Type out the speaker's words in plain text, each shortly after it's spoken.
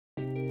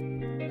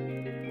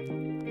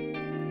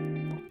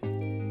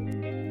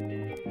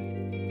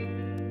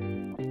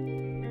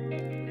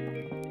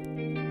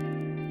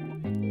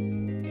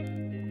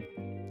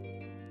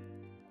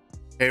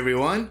Hey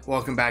everyone,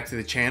 welcome back to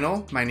the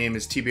channel. My name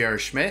is TBR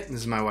Schmitt, and this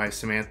is my wife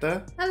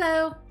Samantha.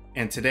 Hello.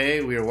 And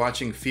today we are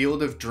watching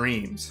Field of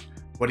Dreams.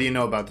 What do you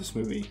know about this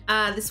movie?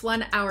 This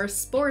won our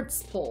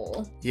sports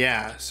poll.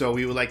 Yeah, so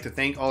we would like to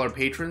thank all our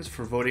patrons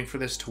for voting for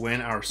this to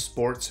win our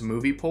sports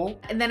movie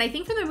poll. And then I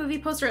think from the movie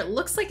poster, it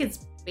looks like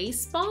it's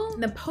baseball.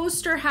 The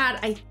poster had,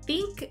 I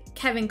think,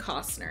 Kevin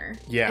Costner.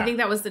 Yeah. I think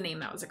that was the name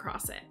that was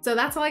across it. So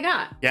that's all I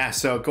got. Yeah,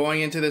 so going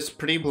into this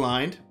pretty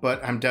blind,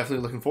 but I'm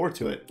definitely looking forward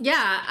to it.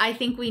 Yeah, I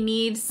think we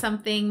need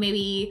something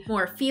maybe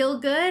more feel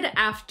good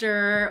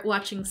after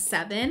watching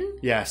Seven.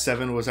 Yeah,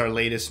 Seven was our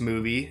latest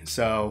movie,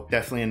 so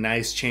definitely a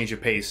nice change of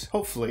pace.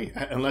 Hopefully,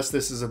 unless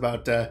this is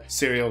about a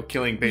serial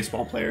killing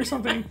baseball player or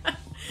something.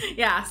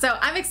 Yeah, so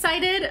I'm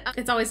excited.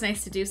 It's always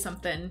nice to do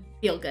something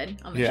feel good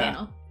on the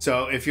channel.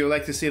 So if you would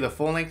like to see the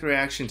full-length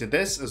reaction to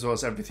this, as well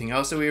as everything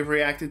else that we have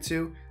reacted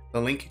to,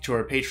 the link to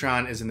our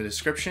Patreon is in the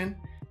description.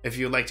 If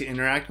you would like to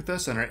interact with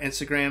us on our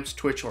Instagrams,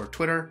 Twitch, or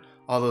Twitter,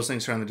 all those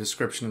links are in the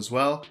description as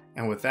well.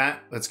 And with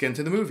that, let's get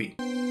into the movie.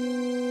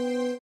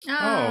 Oh,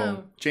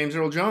 James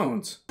Earl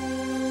Jones.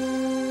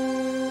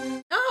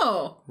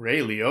 Oh. Ray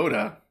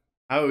Liotta.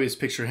 I always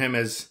picture him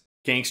as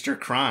gangster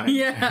crime,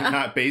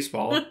 not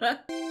baseball.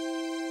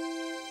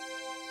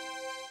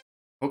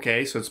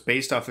 Okay, so it's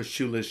based off of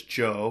Shoeless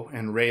Joe,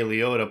 and Ray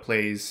Liotta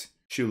plays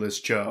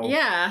Shoeless Joe.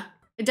 Yeah,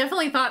 I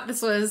definitely thought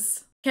this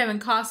was Kevin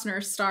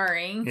Costner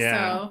starring,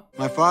 so.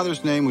 My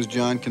father's name was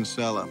John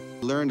Kinsella.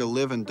 He learned to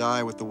live and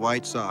die with the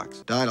White Sox.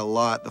 Died a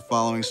lot the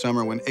following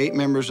summer when 8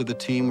 members of the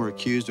team were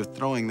accused of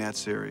throwing that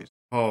series.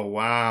 Oh,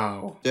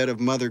 wow. Instead of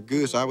Mother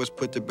Goose, I was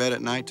put to bed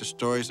at night to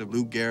stories of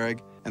Lou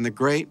Gehrig and the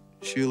great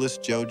Shoeless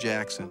Joe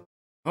Jackson.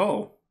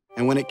 Oh.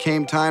 And when it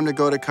came time to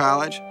go to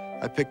college,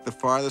 I picked the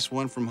farthest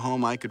one from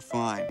home I could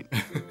find.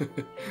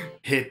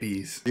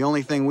 Hippies. The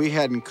only thing we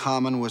had in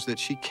common was that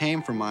she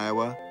came from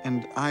Iowa,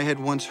 and I had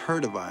once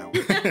heard of Iowa.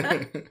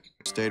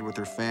 Stayed with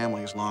her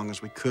family as long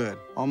as we could,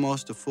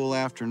 almost a full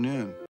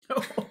afternoon.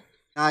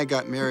 I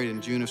got married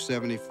in June of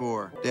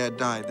 '74. Dad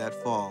died that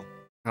fall.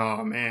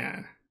 Oh,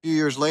 man. A few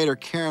years later,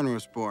 Karen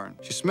was born.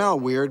 She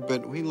smelled weird,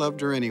 but we loved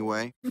her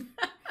anyway.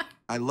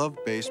 I love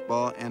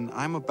baseball, and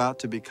I'm about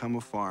to become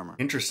a farmer.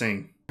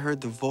 Interesting. I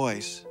heard the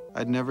voice.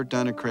 I'd never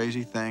done a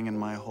crazy thing in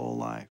my whole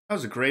life. That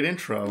was a great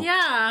intro.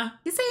 Yeah.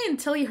 You say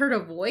until you heard a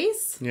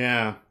voice?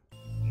 Yeah.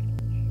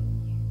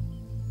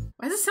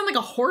 Why does it sound like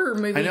a horror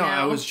movie I know,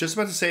 now? I was just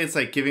about to say it's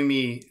like giving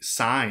me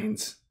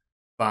Signs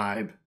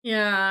vibe.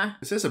 Yeah.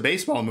 This is a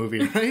baseball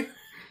movie, right?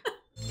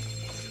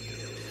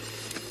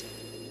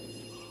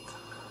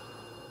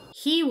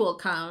 He will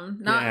come,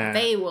 not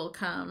they will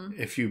come.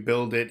 If you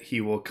build it, he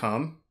will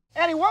come.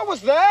 Annie, what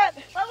was that?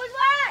 What was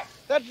what?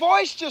 That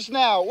voice just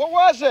now. What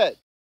was it?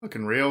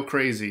 Looking real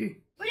crazy.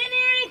 We didn't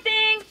hear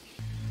anything.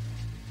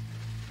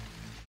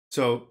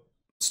 So,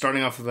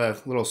 starting off with a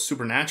little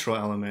supernatural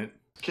element.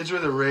 Kids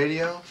with a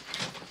radio?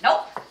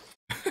 Nope.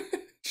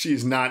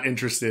 She's not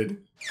interested.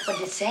 What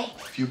did it say?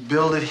 If you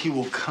build it, he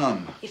will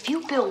come. If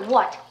you build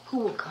what, who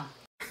will come?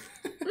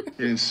 He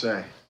didn't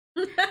say.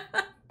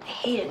 I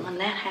hate it when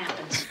that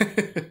happens.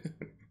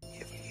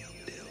 If you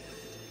build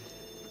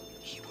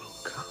it, he will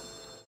come.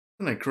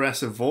 An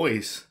aggressive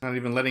voice. Not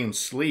even letting him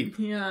sleep.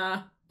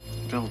 Yeah.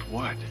 Build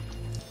what?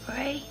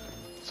 Ray?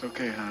 It's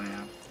okay, honey.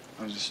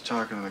 I was just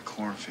talking to the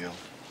cornfield.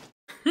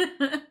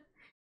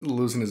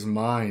 Losing his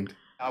mind.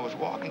 I was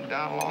walking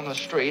down along the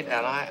street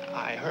and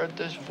I heard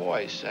this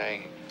voice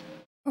saying,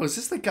 Oh, is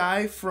this the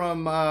guy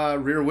from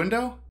Rear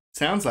Window?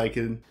 Sounds like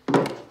it.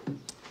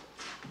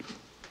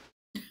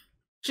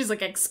 She's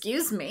like,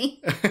 excuse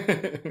me.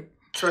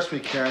 Trust me,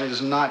 Karen, it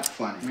is not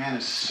funny. Man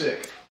is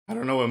sick. I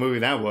don't know what movie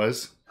that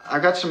was. I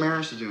got some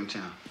errands to do in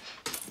town.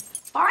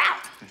 Far out.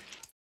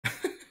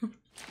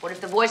 What if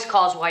the voice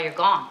calls while you're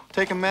gone?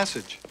 Take a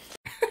message.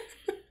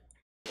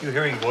 You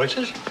hearing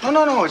voices?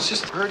 No. It's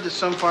just heard that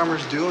some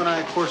farmers do, and I,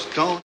 of course,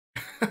 don't.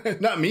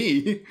 Not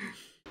me.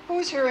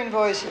 Who's hearing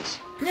voices?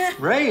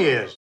 Ray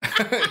is.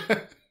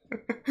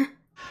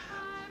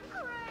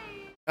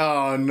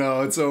 Oh,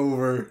 no, it's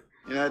over.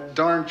 Yeah, that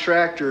darn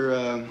tractor,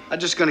 I'm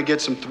just gonna get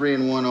some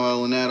 3-in-1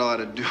 oil, and that ought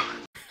to do it.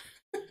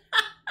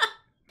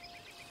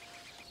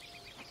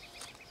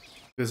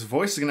 This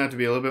voice is going to have to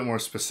be a little bit more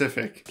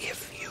specific.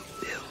 If you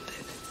build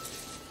it,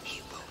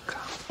 he will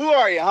come. Who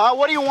are you, huh?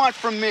 What do you want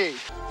from me?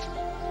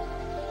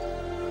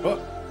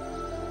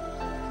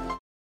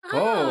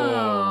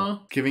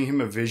 Oh. Giving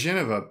him a vision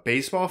of a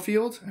baseball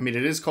field? I mean,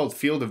 it is called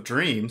Field of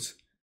Dreams.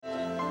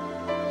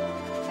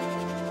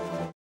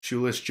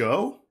 Shoeless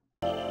Joe?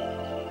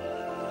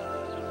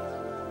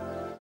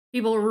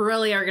 People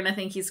really are going to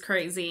think he's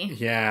crazy.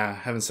 Yeah,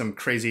 having some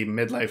crazy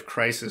midlife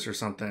crisis or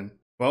something.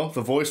 Well,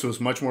 the voice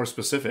was much more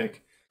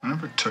specific. I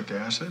never took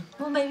acid.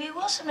 Well, maybe it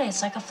will someday.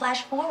 It's like a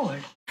flash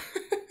forward.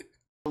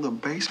 The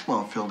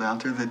baseball field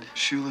out there that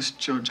Shoeless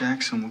Joe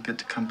Jackson will get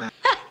to come back.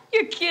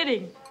 You're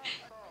kidding.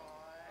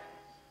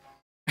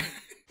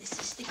 This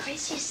is the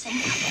craziest thing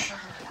I've ever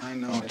heard of. I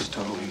know, it's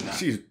totally nuts.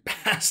 She's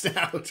passed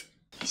out.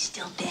 He's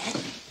still dead?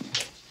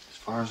 As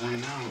far as I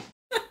know.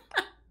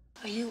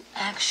 Are you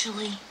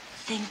actually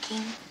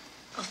thinking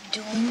of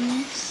doing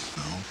this?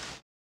 No.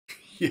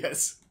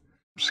 Yes.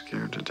 I'm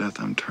scared to death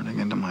I'm turning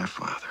into my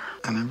father.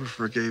 I never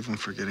forgave him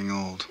for getting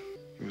old.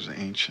 He was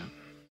ancient.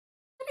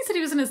 He said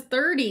he was in his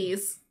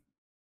 30s.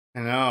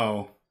 I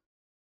know.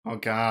 Oh,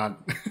 God.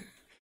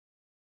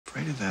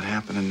 Afraid of that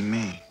happening to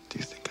me. Do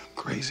you think I'm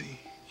crazy?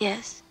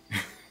 Yes.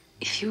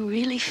 If you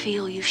really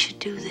feel you should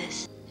do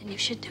this, then you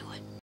should do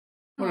it.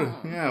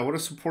 What a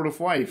supportive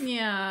wife.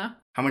 Yeah.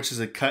 How much does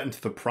it cut into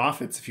the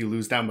profits if you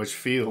lose that much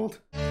field?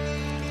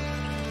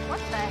 What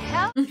the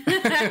hell?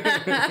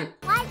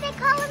 Why'd they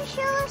call him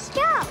Shoeless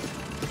Joe?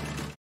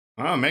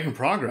 Oh, making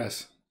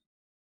progress.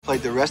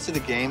 Played the rest of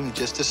the game in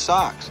just his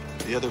socks.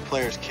 The other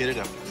players kidded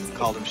him.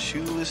 Called him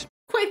Shoeless.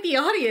 Quite the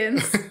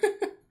audience.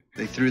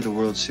 They threw the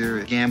World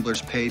Series.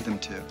 Gamblers paid them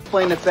to.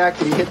 Playing the fact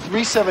that he hit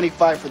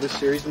 375 for the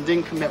series and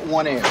didn't commit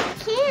one error.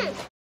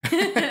 Can't.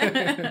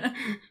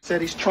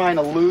 Said he's trying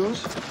to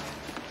lose.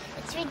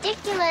 It's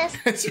ridiculous.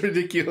 It's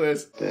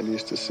ridiculous. Dad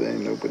used to say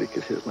nobody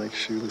could hit like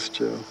Shoeless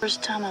Joe.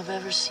 First time I've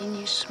ever seen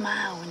you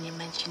smile when you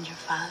mentioned your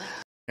father.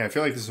 Yeah, I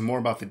feel like this is more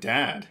about the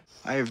dad.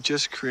 I have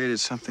just created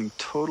something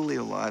totally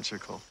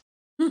illogical.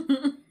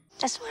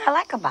 That's what I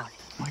like about it.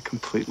 Am I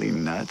completely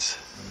nuts?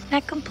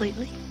 Not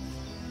completely.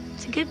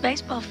 It's a good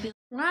baseball field.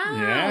 Wow.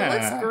 Yeah.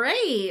 Looks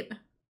great.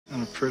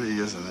 Kind of pretty,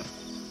 isn't it?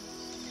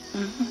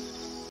 Mm-hmm.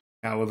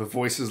 Now, will the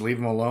voices leave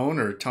him alone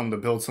or tell him to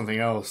build something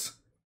else?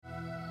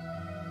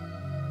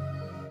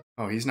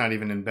 Oh, he's not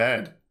even in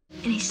bed.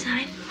 Any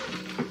sign?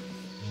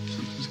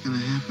 Something's gonna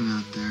happen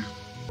out there.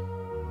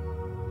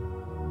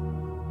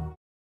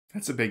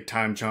 That's a big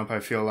time jump, I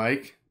feel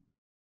like.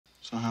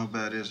 So how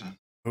bad is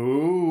it?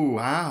 Ooh,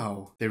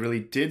 wow. They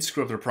really did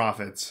screw up their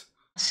profits.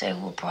 I'll say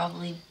we'll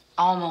probably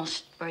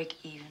almost break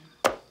even.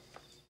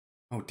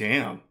 Oh,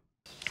 damn.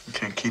 We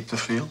can't keep the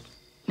field?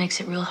 Makes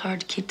it real hard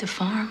to keep the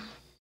farm.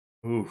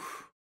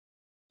 Oof.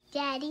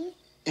 Daddy,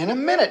 In a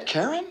minute,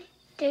 Karen.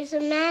 there's a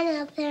man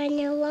out there on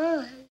your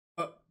lawn.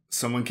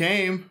 Someone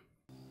came.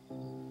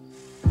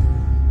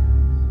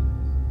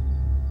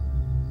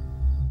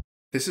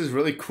 This is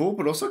really cool,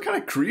 but also kind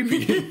of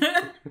creepy.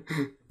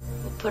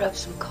 We'll put up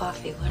some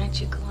coffee. Why don't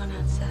you go on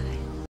outside?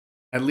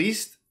 At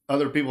least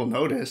other people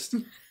noticed.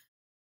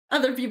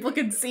 Other people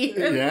can see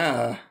it.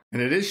 Yeah.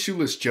 And it is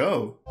Shoeless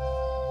Joe.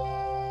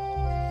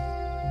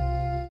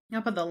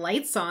 I'll put the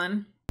lights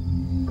on.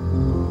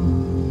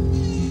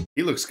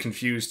 He looks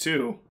confused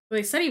too.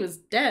 They said he was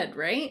dead,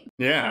 right?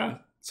 Yeah.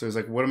 So he's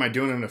like, what am I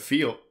doing in a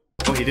field?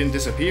 Oh, he didn't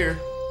disappear.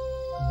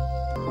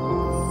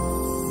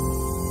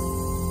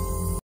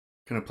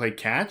 Gonna play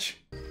catch?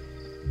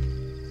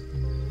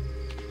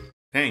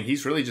 Dang,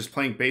 he's really just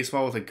playing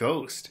baseball with a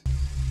ghost.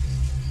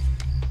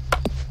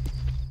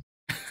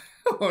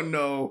 Oh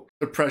no.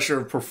 The pressure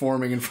of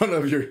performing in front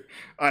of your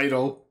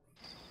idol.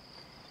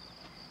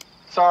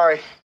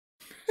 Sorry.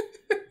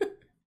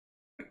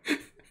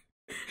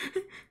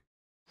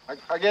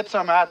 I get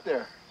some out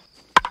there.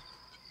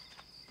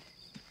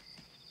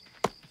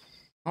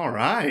 All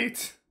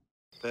right.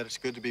 Bet it's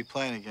good to be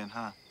playing again,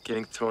 huh?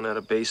 Getting thrown out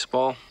of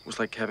baseball was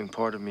like having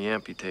part of me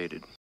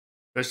amputated.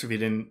 Especially if you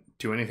didn't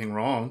do anything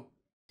wrong.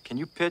 Can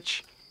you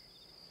pitch?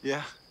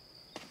 Yeah.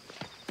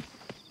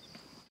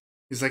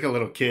 He's like a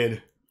little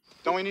kid.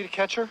 Don't we need a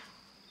catcher?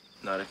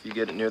 Not if you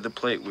get it near the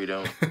plate, we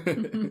don't.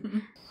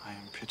 I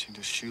am pitching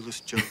to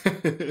Shoeless Joe.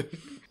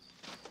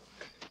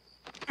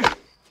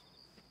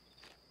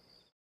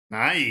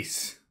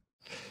 Nice.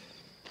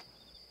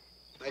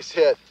 Nice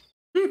hit.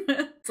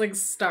 It's like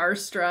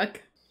starstruck.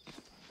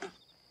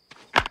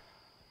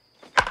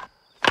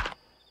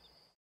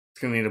 He's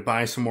gonna need to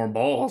buy some more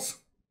balls.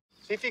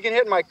 See if you can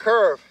hit my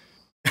curve.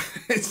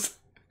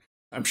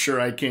 I'm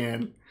sure I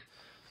can.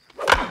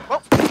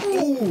 Oh,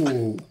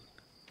 Ooh.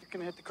 you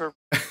can hit the curve.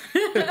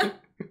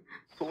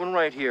 Put one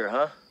right here,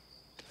 huh?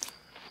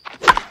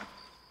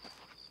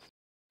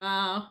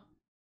 Wow.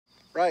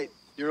 Right.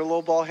 You're a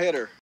low ball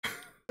hitter.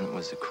 It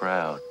was the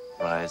crowd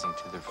rising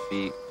to their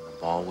feet, and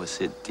the ball was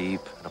hit deep,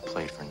 and a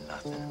plate for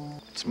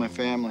nothing. It's my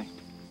family.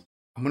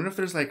 I wonder if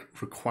there's like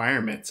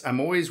requirements.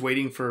 I'm always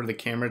waiting for the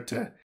camera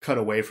to cut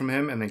away from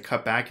him and then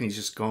cut back and he's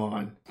just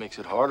gone. Makes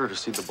it harder to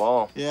see the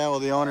ball. Yeah, well,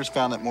 the owners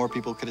found that more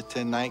people could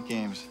attend night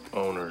games.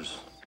 Owners.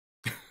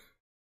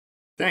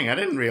 Dang, I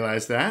didn't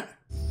realize that.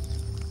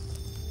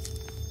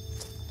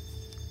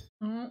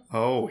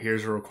 Oh,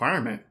 here's a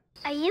requirement.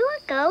 Are you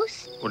a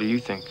ghost? What do you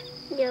think?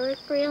 You look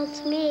real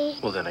to me.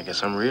 Well, then I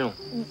guess I'm real.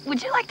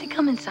 Would you like to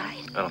come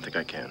inside? I don't think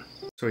I can.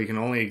 So he can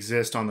only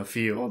exist on the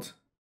field.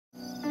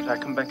 Could I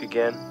come back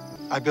again?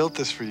 I built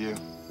this for you.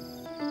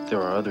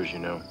 There are others, you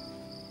know.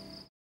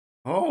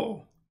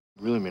 Oh.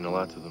 Really mean a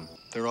lot to them.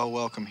 They're all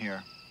welcome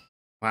here.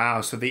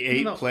 Wow, so the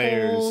 8 The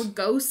players. whole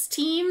ghost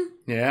team?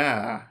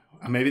 Yeah.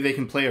 Maybe they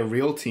can play a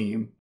real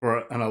team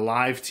or an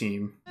alive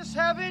team. This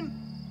heaven?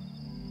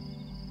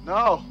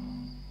 No.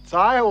 It's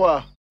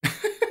Iowa.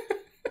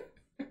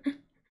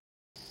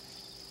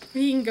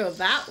 We can go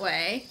that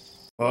way.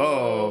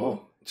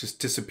 Oh. Just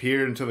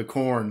disappeared into the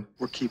corn.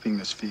 We're keeping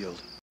this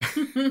field.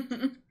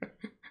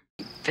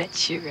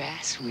 Bet your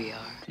ass we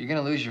are. You're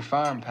gonna lose your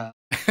farm, pal.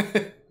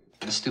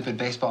 the stupid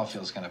baseball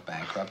field's gonna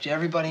bankrupt you.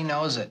 Everybody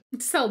knows it.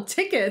 Sell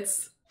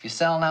tickets. If you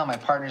sell now, my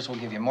partners will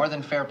give you more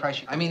than fair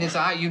price. I mean,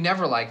 you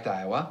never liked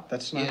Iowa.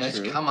 That's not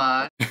true. Come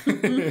on.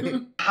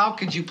 How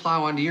could you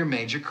plow onto your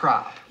major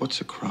crop? What's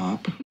a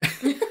crop?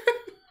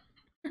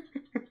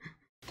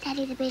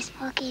 Daddy, the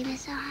baseball game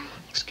is on.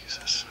 Excuse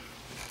us.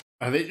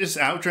 Are they just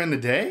out during the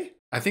day?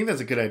 I think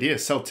that's a good idea.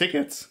 Sell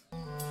tickets.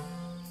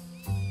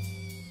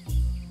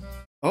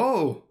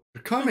 Oh,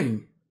 they're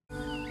coming.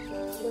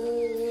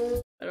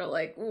 They're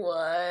like,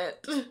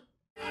 what?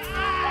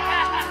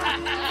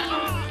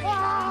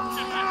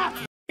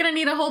 Gonna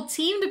need a whole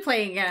team to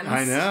play against.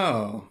 I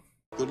know.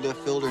 Good left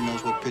fielder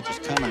knows what pitch is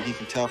coming. He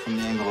can tell from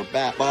the angle of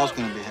bat. Ball's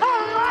gonna be hit.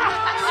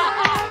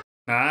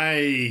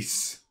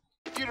 Nice.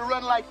 If you'd have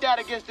run like that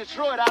against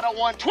Detroit, I'd have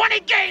won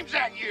 20 games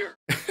that year.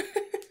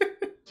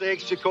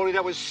 Thanks, Chacoli.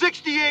 That was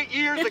 68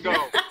 years ago.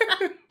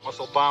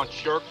 Muscle-bound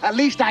jerk. At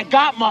least I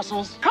got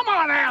muscles. Come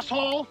on,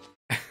 asshole.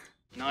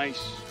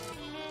 Nice.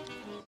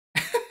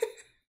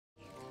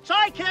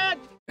 Sorry, kid.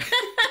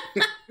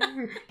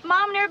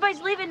 Mom and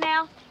everybody's leaving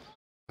now.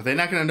 Are they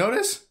not going to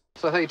notice?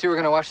 So I thought you two were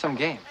gonna watch some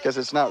game. Because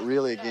it's not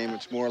really a game.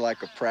 It's more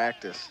like a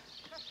practice.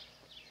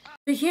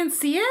 They can't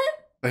see it?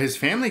 But his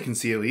family can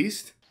see at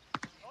least.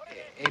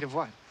 8 of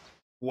what?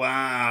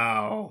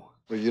 Wow.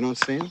 Well, you don't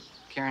see him?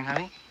 Karen,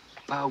 honey?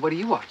 What are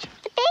you watching?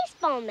 The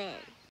baseball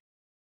man.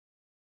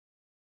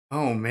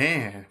 Oh,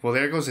 man. Well,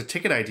 there goes a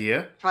ticket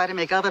idea. Try to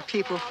make other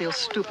people feel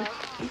stupid.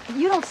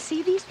 You don't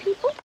see these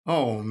people?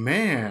 Oh,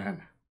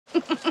 man.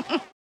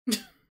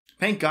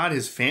 Thank God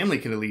his family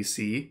can at least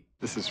see.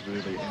 This is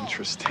really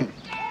interesting.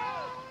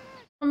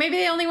 Or maybe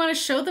they only want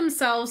to show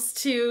themselves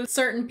to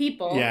certain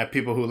people. Yeah,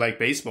 people who like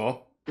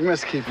baseball. You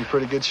must keep in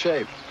pretty good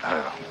shape.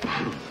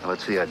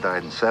 Let's see, I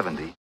died in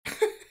 70.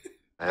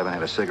 I haven't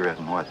had a cigarette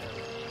in, what,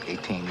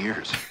 18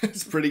 years?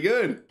 It's pretty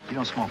good. You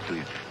don't smoke, do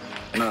you?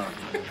 No.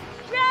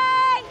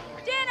 Ray!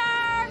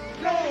 Dinner!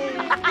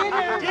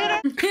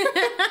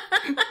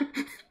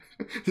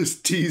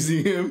 Just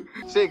teasing him.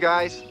 See you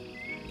guys.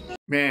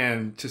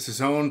 Man, just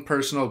his own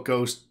personal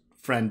ghost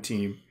friend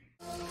team.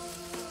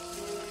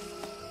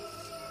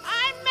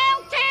 I'm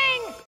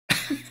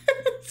melting!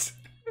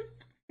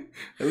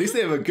 At least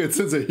they have a good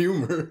sense of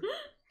humor.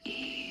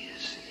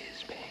 Ease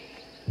his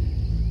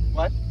pain.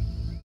 What?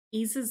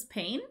 Ease his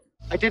pain?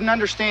 I didn't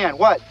understand.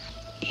 What?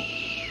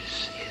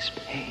 Ease his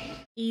pain.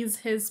 Ease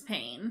his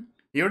pain.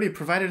 He already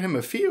provided him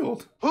a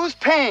field. Who's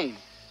paying?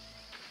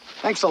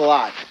 Thanks a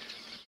lot.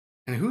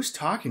 And who's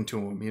talking to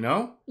him, you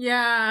know?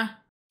 Yeah.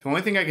 The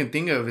only thing I can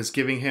think of is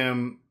giving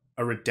him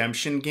a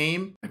redemption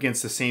game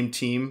against the same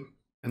team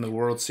in the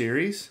World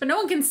Series. But no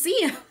one can see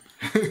him.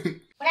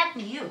 What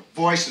happened to you?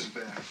 Voice is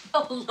back.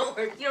 Oh,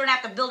 Lord, you don't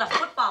have to build a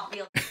football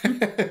field.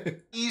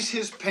 Ease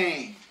his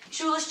pain.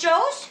 Shoeless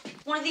Joe's?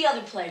 One of the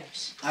other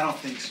players. I don't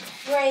think so.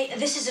 Ray,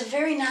 this is a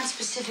very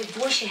non-specific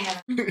voice you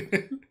have.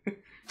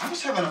 I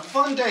was having a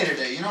fun day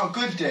today, you know, a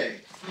good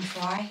day. I'm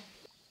sorry.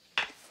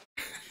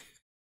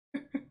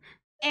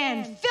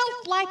 And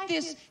filth like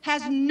this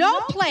has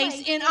no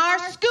place in our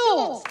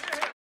schools.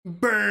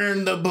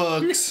 Burn the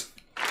books.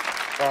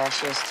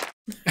 Fascist.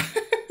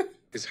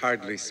 Is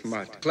hardly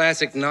smut.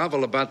 Classic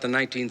novel about the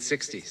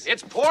 1960s.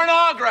 It's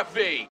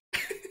pornography.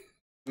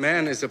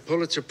 Man is a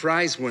Pulitzer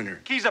Prize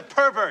winner. He's a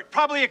pervert,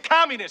 probably a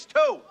communist,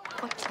 too.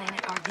 What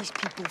planet are these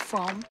people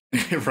from?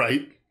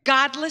 Right?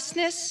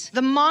 Godlessness,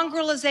 the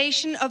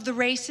mongrelization of the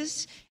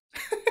races.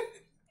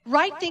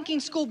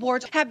 Right-thinking school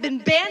boards have been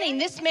banning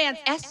this man's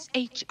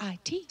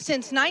S-H-I-T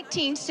since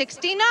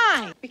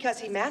 1969 because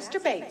he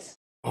masturbates.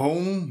 Oh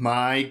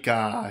my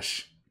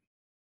gosh.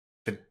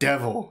 The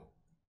devil.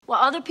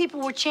 While other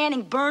people were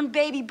chanting, burn,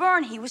 baby,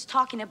 burn, he was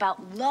talking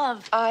about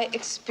love. I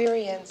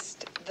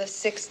experienced the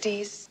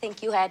 60s. I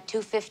think you had 2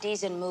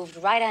 50s and moved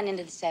right on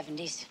into the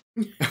 70s.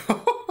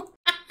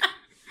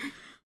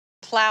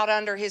 Plowed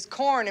under his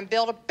corn and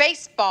built a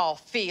baseball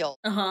field.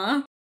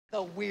 Uh-huh.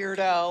 The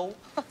weirdo.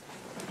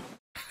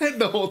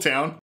 The whole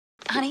town.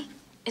 Honey,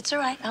 it's all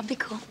right. I'll be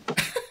cool.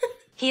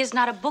 He is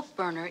not a book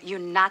burner, you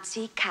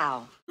Nazi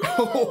cow.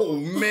 Oh,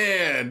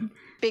 man.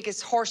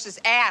 Biggest horse's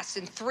ass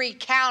in 3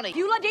 counties. Do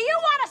you want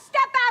to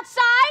step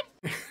outside?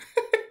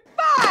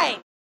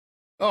 Fine.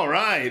 All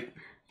right.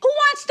 Who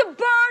wants to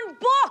burn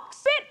books?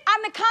 Sit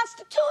on the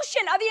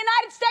Constitution of the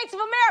United States of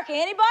America.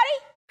 Anybody?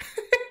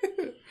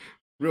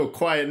 Real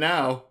quiet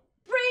now.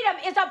 Freedom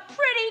is a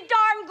pretty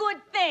darn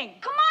good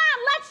thing. Come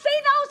on, let's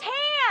see those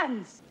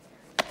hands.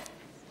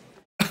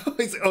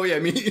 Oh, yeah,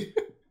 me.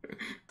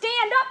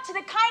 Stand up to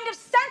the kind of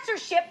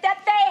censorship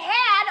that they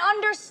had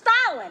under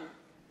Stalin.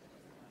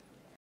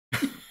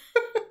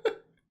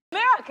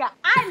 America,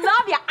 I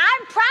love you.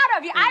 I'm proud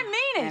of you. I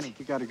mean it. Annie,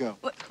 we gotta go.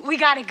 We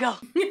gotta go.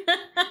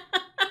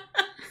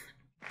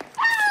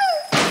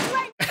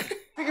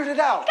 Figured it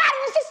out. God,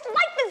 it was just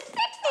like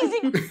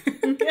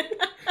the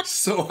 60s.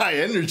 So high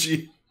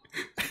energy.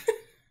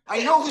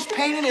 I know whose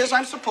pain it is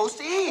I'm supposed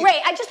to eat.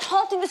 Ray, I just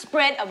halted the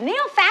spread of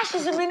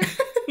neo-fascism in...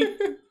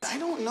 I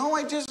don't know,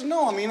 I just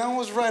know. I mean, I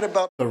was right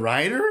about... The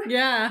writer?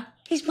 Yeah.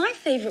 He's my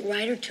favorite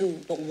writer, too.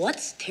 But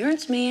what's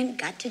Terrence Mann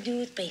got to do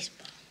with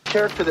baseball?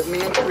 Character that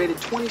man created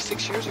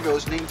 26 years ago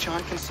is named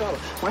John Kinsella.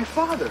 My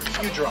father.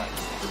 You drive.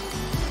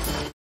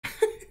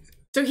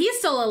 So he's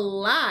still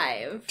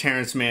alive.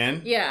 Terrence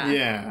Mann? Yeah.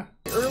 Yeah.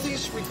 The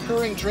earliest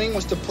recurring dream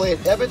was to play at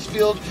Ebbets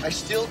Field. I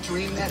still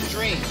dream that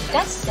dream.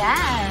 That's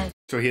sad.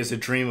 So he has a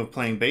dream of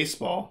playing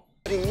baseball.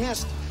 What he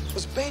missed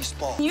was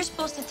baseball. You're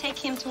supposed to take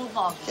him to a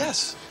ball.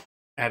 Yes.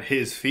 At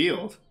his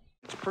field.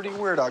 It's pretty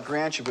weird, I'll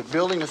grant you, but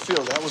building a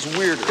field, that was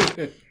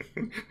weirder.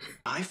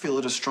 I feel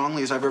it as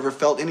strongly as I've ever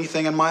felt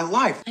anything in my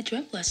life. I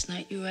dreamt last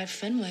night you were at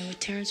Fenway with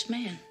Terrence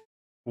Mann.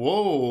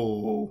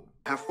 Whoa.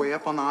 Halfway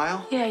up on the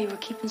aisle? Yeah, you were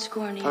keeping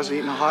score and I was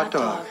eating a hot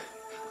dog.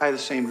 I had the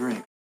same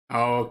dream.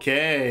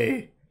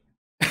 Okay.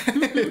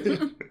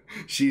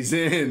 She's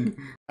in.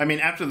 I mean,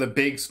 after the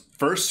big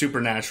first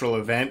supernatural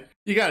event,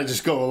 you gotta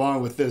just go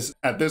along with this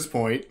at this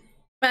point.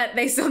 But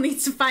they still need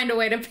to find a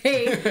way to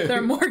pay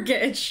their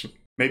mortgage.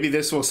 Maybe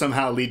this will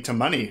somehow lead to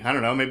money. I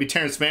don't know. Maybe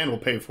Terrence Mann will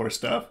pay for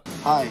stuff.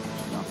 Hi.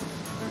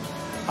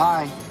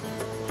 Hi.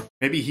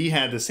 Maybe he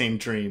had the same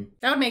dream.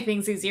 That would make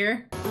things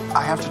easier.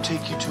 I have to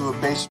take you to a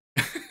base.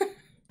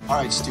 All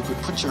right, stupid,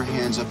 put your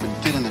hands up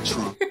and get in the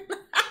trunk.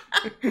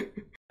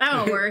 That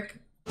won't work.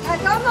 I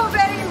don't know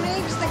very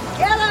means to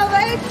get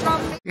away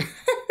from me.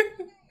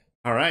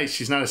 All right,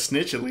 she's not a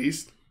snitch at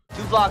least.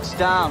 2 blocks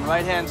down,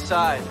 right-hand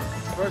side.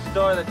 First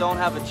door that don't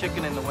have a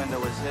chicken in the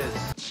window is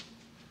his.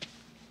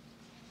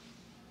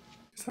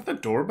 Is that the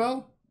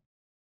doorbell?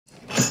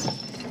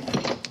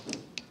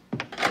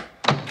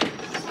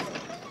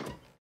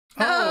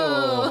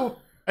 Oh!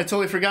 I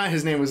totally forgot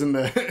his name was in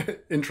the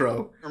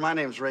intro. My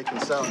name's Ray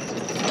Kinsella.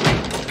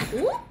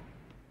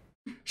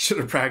 Should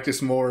have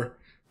practiced more.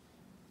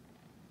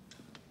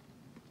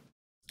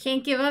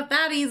 Can't give up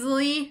that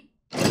easily.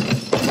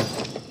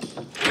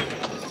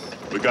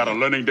 We got a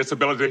learning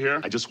disability here.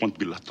 I just want to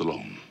be left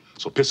alone.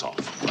 So piss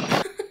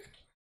off.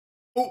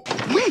 Oh,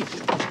 wait!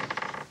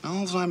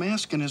 All I'm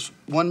asking is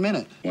 1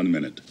 minute. 1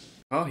 minute.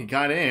 Oh, he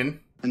got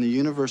in. And the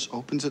universe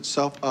opens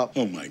itself up.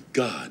 Oh my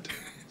God.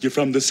 You're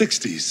from the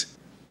 60s.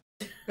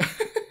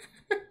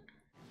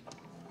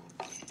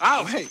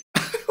 Ow! Hey.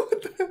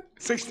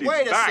 60s.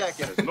 Wait a back.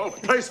 second. There's no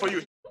place for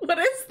you. What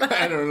is that?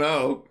 I don't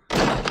know.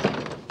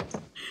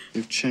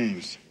 You've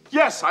changed.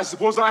 Yes, I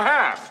suppose I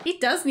have. He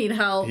does need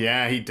help.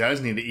 Yeah, he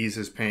does need to ease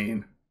his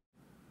pain.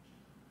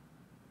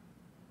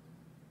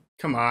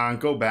 Come on,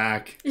 go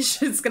back.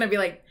 It's gonna be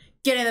like,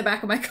 get in the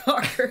back of my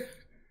car.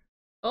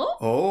 Oh?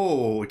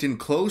 Oh, it didn't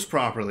close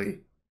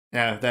properly.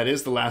 Yeah, that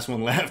is the last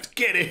one left.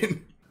 Get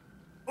in.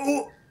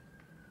 Oh,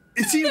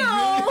 is he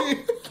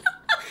really?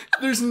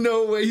 There's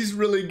no way he's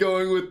really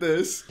going with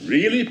this.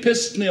 Really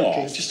pissed me off.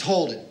 Okay, just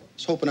hold it. I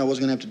was hoping I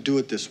wasn't gonna have to do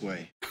it this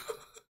way.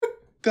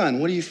 Gun,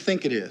 what do you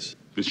think it is?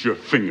 It's your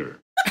finger.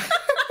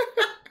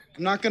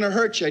 I'm not gonna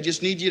hurt you. I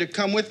just need you to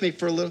come with me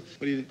for a little.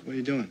 What are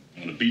you doing?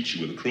 I'm gonna beat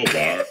you with a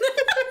crowbar.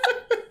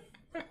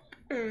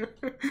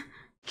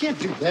 Can't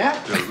do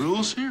that. There are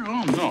rules here?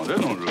 Oh no, there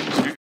are no rules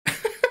here.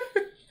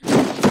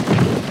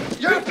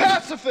 You're a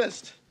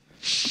pacifist.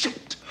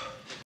 Shit.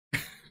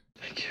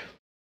 Thank you.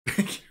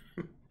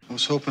 I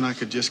was hoping I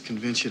could just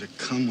convince you to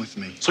come with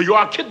me. So you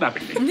are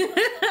kidnapping me?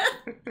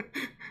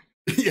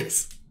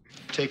 Yes.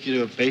 Take you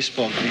to a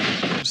baseball game.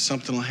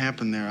 Something will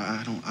happen there.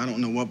 I don't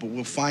know what, but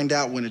we'll find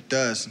out when it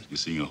does. You're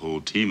seeing a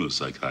whole team of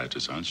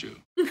psychiatrists, aren't you?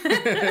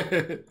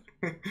 I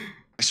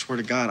swear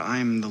to God, I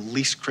am the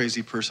least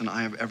crazy person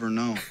I have ever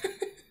known.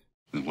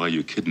 Then why are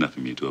you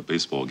kidnapping me to a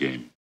baseball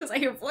game? Because I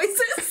hear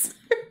voices.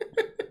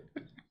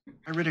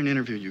 I read an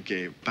interview you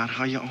gave about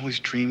how you always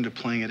dreamed of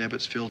playing at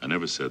Ebbets Field. I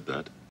never said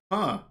that.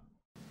 Huh.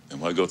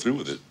 And why go through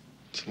with it?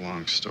 It's a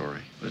long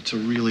story, but it's a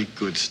really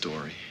good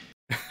story.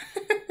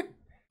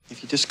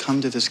 If you just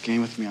come to this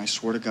game with me, I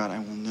swear to God, I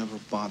will never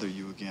bother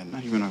you again.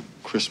 Not even a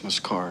Christmas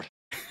card.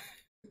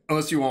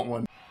 Unless you want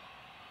one.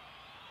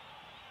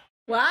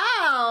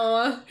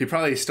 Wow. He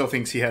probably still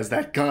thinks he has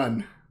that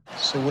gun.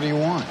 So what do you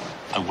want?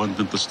 I want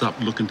them to stop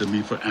looking to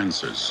me for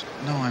answers.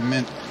 No, I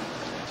meant,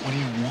 what do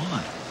you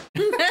want?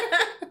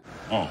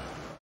 Oh.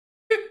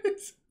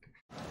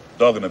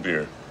 Dog and a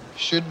beer.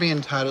 Should be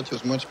entitled to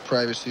as much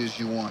privacy as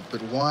you want,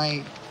 but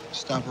why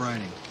stop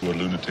writing? Who are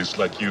lunatics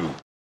like you.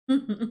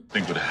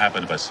 Think would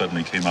happen if I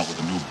suddenly came out with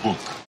a new book.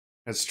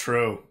 That's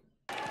true.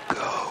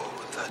 Go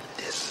the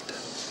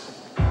distance.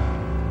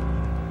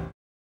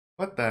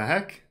 What the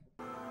heck?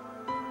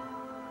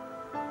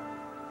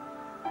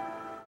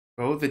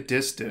 Go the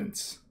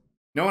distance.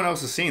 No one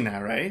else has seen that,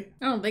 right?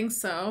 I don't think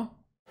so.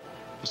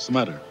 What's the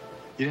matter?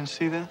 You didn't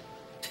see that?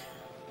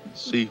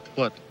 See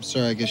what? I'm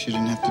sorry, I guess you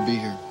didn't have to be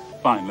here.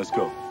 Fine, let's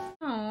go.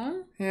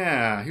 Oh.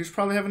 Yeah, he was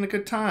probably having a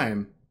good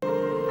time.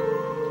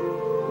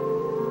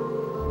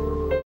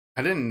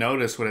 I didn't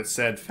notice what it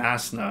said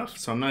fast enough,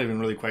 so I'm not even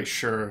really quite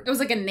sure. It was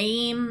like a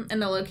name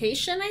and a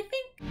location, I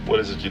think. What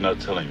is it you're not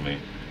telling me?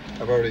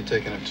 I've already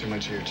taken up too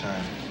much of your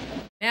time.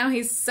 Now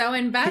he's so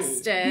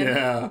invested.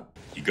 Yeah.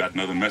 You got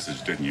another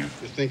message, didn't you? You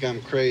think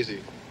I'm crazy?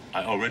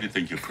 I already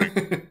think you're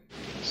crazy.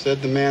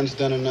 Said the man's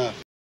done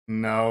enough.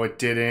 No, it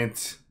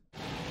didn't.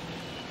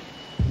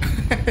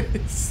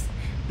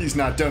 He's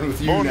not done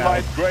with you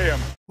Moonlight now. Graham.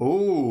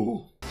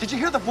 Ooh. Did you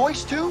hear the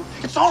voice too?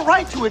 It's all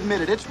right to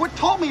admit it. It's what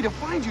told me to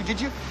find you.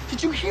 Did you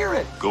hear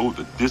it? Go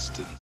the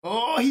distance.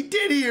 Oh, he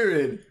did hear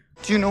it.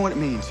 Do you know what it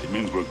means? It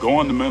means we're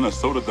going to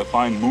Minnesota to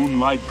find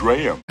Moonlight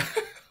Graham.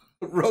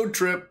 Road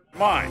trip.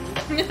 Mine.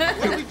 What do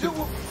we do?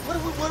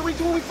 What do we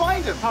do when we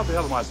find him? How the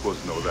hell am I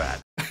supposed to know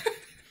that?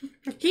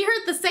 He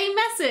heard the same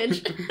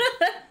message.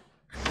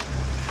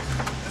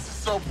 This is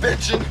so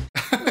bitchin'.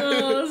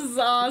 Oh, this is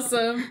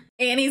awesome.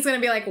 Annie's gonna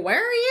be like, where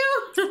are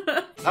you?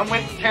 I'm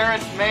with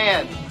Terrence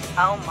Mann.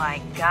 Oh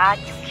my God,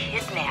 you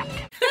kidnapped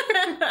him.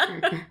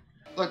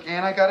 Look,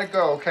 Ann, I gotta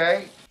go,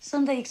 okay?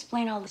 Someday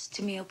explain all this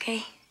to me,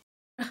 okay?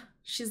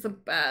 She's the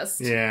best.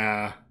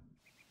 Yeah.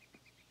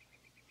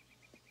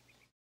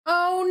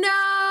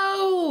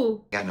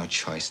 Oh Got no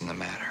choice in the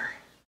matter.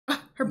 no!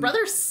 Her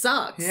brother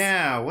sucks.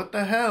 Yeah, what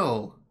the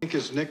hell? I think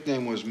his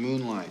nickname was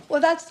Moonlight.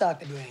 Well, that's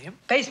Dr. Graham.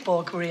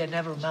 Baseball career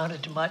never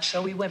amounted to much,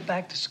 so he went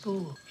back to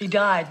school. He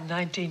died in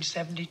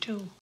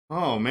 1972.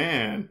 Oh,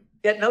 man.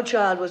 Yet no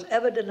child was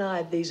ever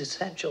denied these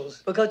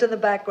essentials, because in the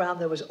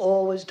background there was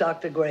always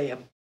Dr.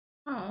 Graham.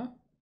 Oh.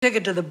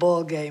 Ticket to the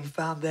ball game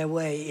found their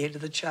way into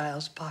the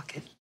child's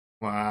pocket.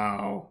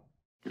 Wow.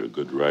 You're a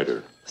good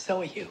writer.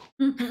 So are you.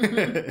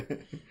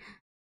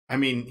 I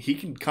mean, he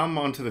can come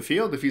onto the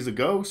field if he's a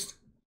ghost.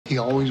 He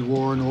always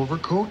wore an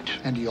overcoat,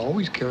 and he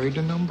always carried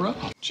an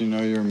umbrella. Do you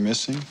know you're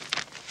missing?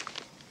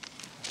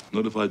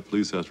 Notified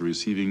police after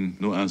receiving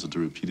no answer to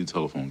repeated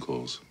telephone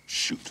calls.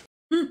 Shoot.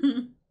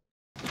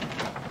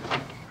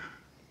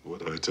 What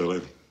did I tell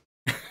him?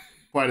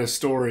 Quite a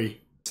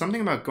story.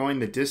 Something about going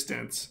the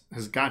distance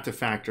has got to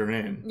factor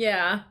in.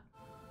 Yeah.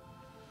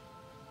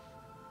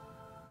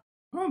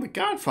 Oh, The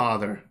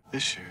Godfather.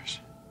 This year's.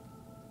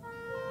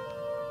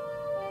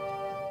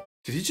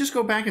 Did he just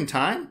go back in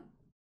time?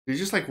 Did he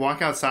just like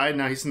walk outside and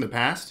now he's in the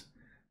past?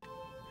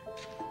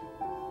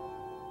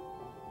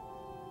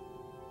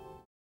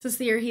 Is this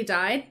the year he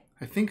died?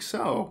 I think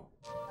so.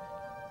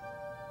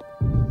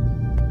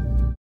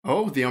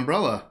 Oh, the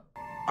umbrella.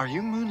 Are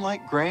you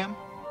Moonlight Graham?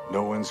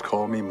 No one's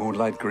called me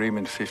Moonlight Graham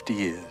in 50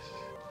 years.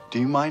 Do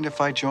you mind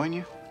if I join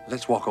you?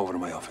 Let's walk over to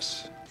my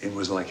office. It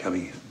was like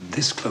having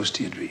this close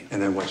to your dream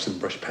and then watch them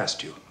brush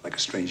past you like a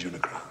stranger in a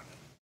crowd.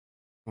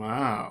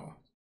 Wow.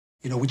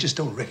 You know, we just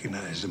don't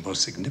recognize the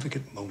most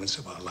significant moments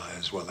of our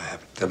lives while they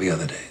happen. There'll be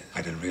other days.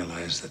 I didn't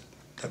realize that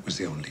that was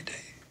the only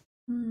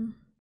day.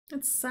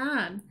 It's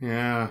sad.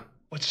 Yeah.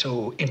 What's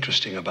so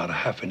interesting about a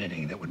half an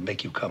inning that would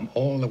make you come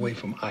all the way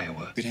from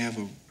Iowa? We'd have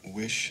a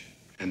wish.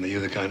 And are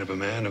you the kind of a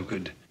man who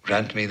could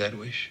grant me that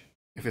wish?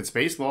 If it's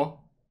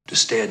baseball. To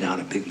stare down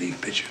a big league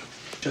pitcher,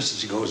 just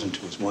as he goes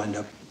into his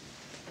windup,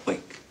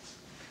 wink.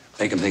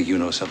 Make him think you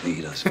know something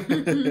he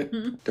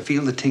doesn't. To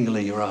feel the tingle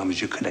in your arm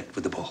as you connect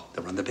with the ball,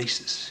 to run the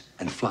bases,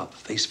 and flop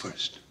face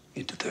first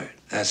into third.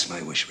 That's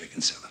my wish, Rick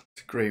and Silla.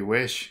 It's a great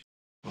wish.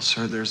 Well,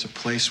 sir, there's a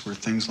place where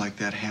things like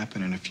that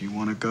happen, and if you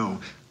want to go,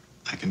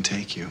 I can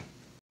take you.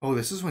 Oh,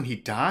 this is when he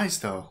dies,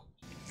 though.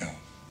 No.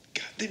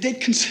 God, they'd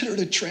consider it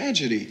a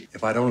tragedy.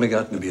 If I'd only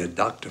gotten to be a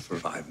doctor for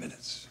 5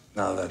 minutes,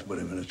 now that would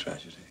have been a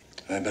tragedy.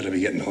 I better be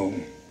getting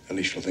home. At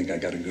least she'll think I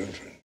got a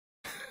girlfriend.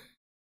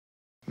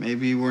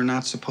 Maybe we're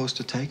not supposed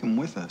to take him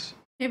with us.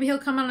 Maybe he'll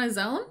come on his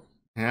own?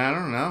 Yeah, I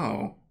don't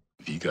know.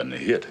 If he'd gotten a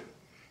hit,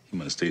 he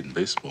might have stayed in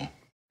baseball.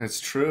 That's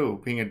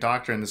true, being a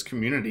doctor in this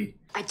community.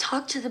 I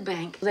talked to the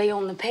bank. They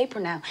own the paper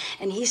now.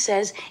 And he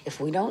says if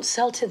we don't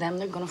sell to them,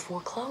 they're going to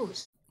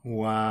foreclose.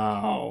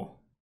 Wow.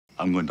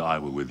 I'm going to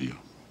Iowa with you.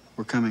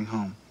 We're coming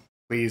home.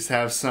 Please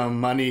have some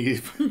money.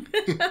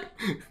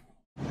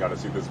 Gotta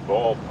see this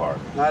ballpark.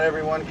 Not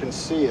everyone can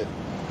see it.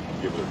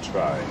 Give it a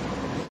try.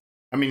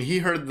 I mean, he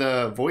heard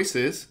the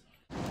voices.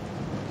 I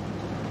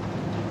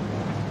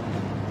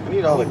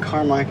need all the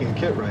karma I can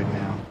get right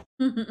now.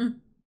 Could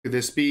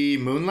this be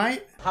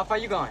Moonlight? How far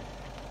you going?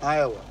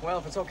 Iowa. Well,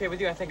 if it's okay with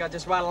you, I think I'll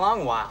just ride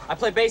along a while. I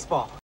play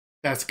baseball.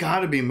 That's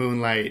gotta be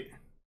Moonlight.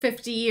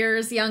 50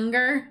 years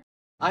younger.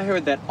 I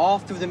heard that all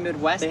through the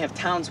Midwest, they have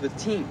towns with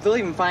teams. They'll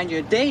even find you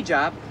a day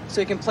job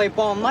so you can play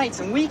ball nights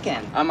and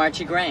weekends. I'm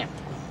Archie Graham.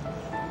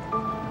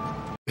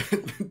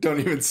 Don't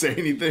even say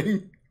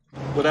anything.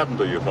 What happened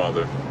to your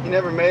father? He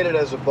never made it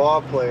as a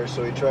ball player,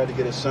 so he tried to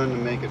get his son to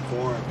make it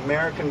for him.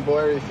 American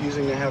boy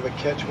refusing to have a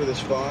catch with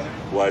his father.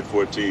 Wide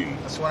 14.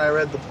 That's when I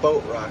read The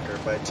Boat Rocker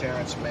by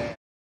Terrence Mann.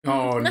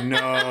 Oh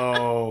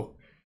no.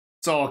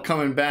 It's all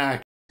coming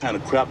back. Kind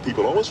of crap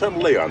people always trying to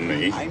lay on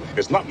me.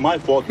 It's not my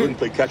fault you didn't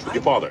play catch with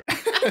your father.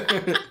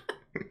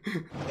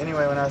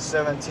 Anyway, when I was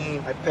 17,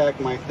 I packed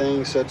my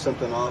things, said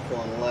something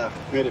awful, and left.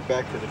 Made it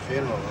back to the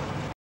funeral.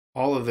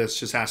 All of this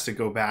just has to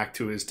go back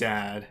to his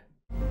dad.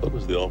 What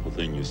was the awful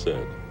thing you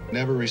said?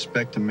 Never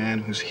respect a man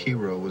whose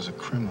hero was a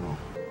criminal.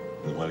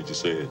 And why did you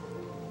say it?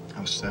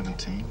 I was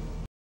 17.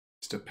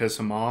 Just to piss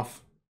him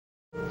off.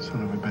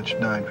 Son of a bitch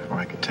died before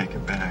I could take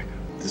it back.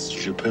 This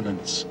is your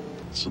penance.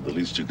 So the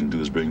least you can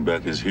do is bring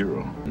back his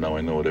hero. Now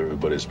I know what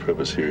everybody's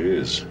purpose here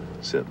is,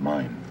 except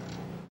mine.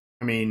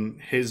 I mean,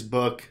 his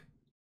book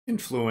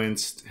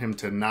influenced him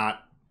to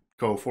not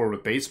go forward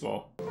with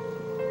baseball.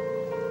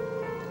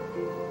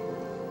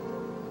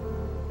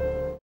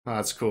 Oh,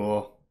 that's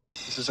cool.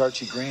 This is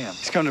Archie Graham.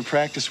 He's come to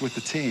practice with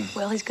the team.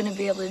 Well, he's going to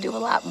be able to do a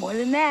lot more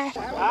than that.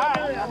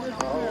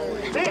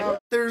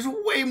 There's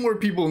way more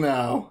people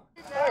now.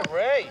 Hey,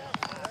 Ray.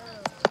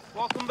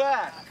 Welcome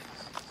back.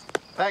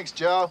 Thanks,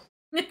 Joe.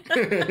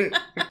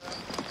 That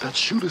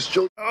shooter's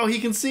Joe. Oh, he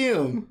can see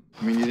him.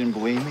 You mean you didn't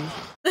believe me?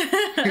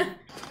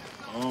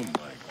 Oh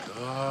my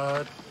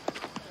God.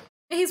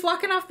 He's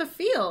walking off the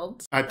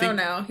field. I think, oh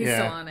no, he's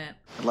still on it.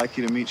 I'd like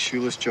you to meet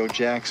Shoeless Joe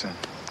Jackson.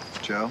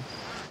 Joe?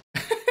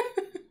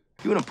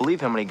 You wouldn't believe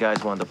how many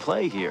guys wanted to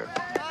play here.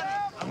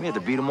 We had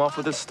to beat him off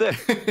with a stick.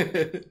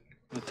 The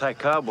Ty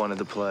Cobb wanted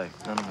to play.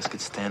 None of us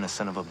could stand a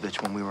son of a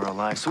bitch when we were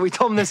alive, so we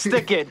told him to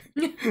stick it.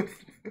 You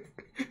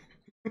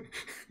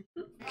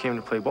came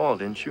to play ball,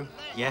 didn't you?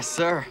 Yes,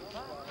 sir.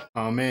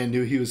 Oh man,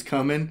 knew he was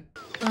coming.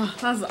 Oh,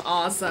 that's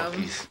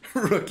awesome.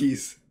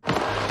 Rookies.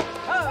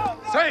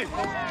 Save!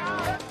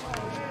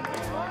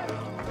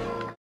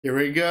 Here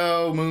we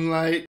go,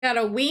 Moonlight. Got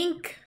a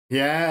wink.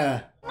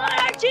 Yeah.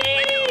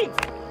 Archie!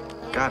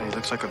 God, he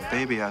looks like a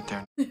baby out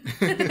there.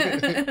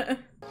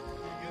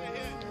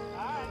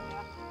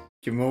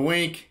 Give him a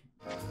wink.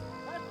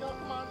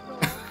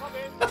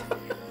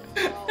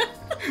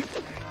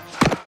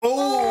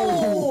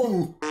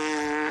 Oh!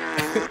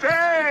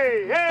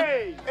 Hey!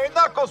 Hey,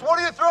 Knuckles, what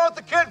do you throw at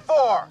the kid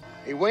for?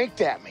 He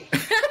winked at me.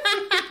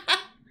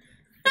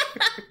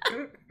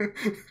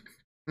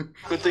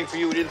 Good thing for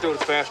you, we didn't throw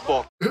the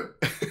fastball.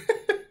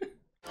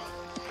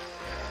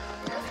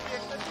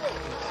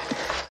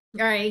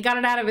 All right, he got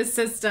it out of his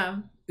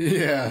system.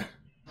 Yeah.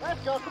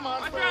 Let's go, come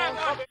on. Let's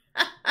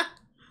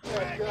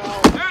go.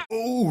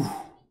 Ooh.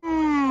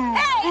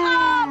 Hey,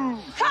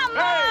 come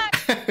on!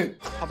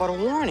 How about a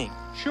warning?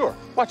 Sure.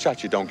 Watch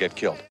out you don't get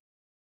killed.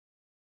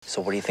 So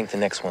what do you think the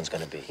next one's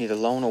gonna be? Either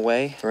low and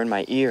away or in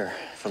my ear.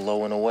 For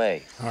low and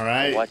away. All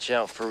right. Watch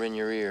out for in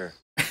your ear.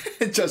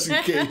 Just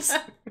in case.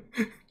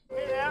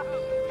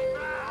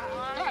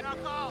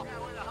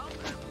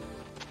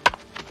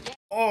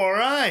 All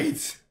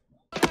right.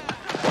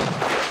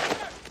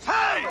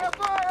 Hey!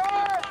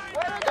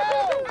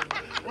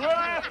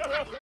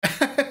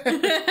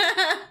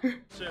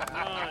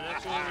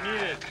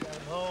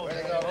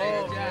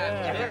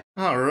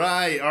 All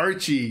right,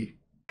 Archie.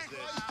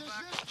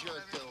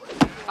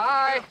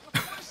 Hi.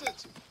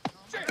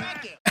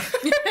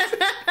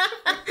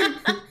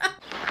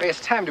 Hey,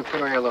 it's time to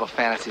put away your little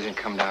fantasies and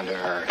come down to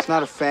earth. It's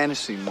not a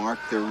fantasy, Mark.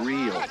 They're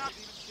real.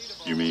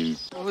 You mean?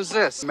 What was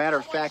this? Matter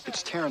of fact,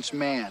 it's Terrence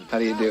Mann. How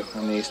do you do?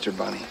 I'm the Easter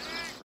Bunny.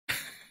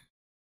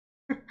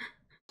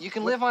 You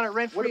can live on it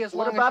rent-free as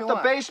long as you want. What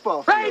about the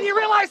baseball Ray, field? do you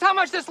realize how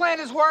much this land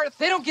is worth?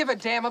 They don't give a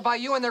damn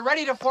about you, and they're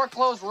ready to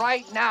foreclose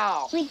right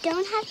now. We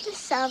don't have to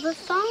sell the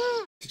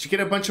farm. Did you get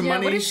a bunch of Yeah,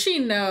 money? what does she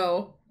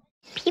know?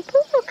 People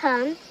will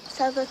come,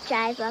 so they'll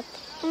drive up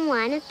and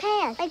want to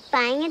pay us, like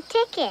buying a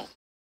ticket.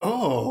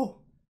 Oh.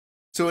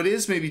 So it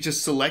is maybe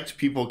just select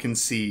people can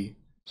see.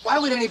 Why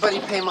would anybody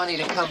pay money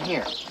to come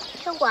here?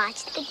 To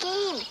watch the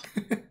game.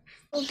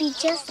 We'll be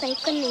just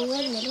like when they were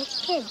little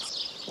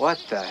kids. What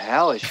the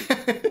hell is she?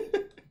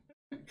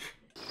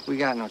 We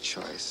got no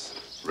choice.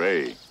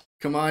 Ray.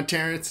 Come on,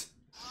 Terrence.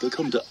 They'll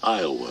come to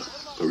Iowa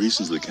for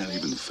reasons they can't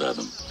even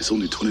fathom. It's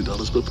only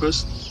 $20 per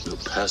person. They'll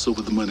pass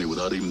over the money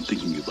without even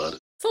thinking about it.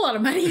 It's a lot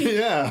of money.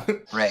 Yeah.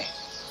 Ray,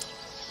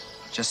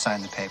 just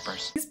sign the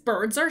papers. These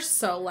birds are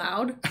so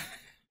loud.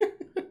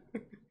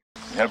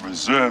 They have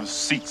reserved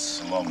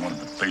seats along one of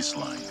the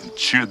baseline and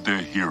cheered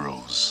their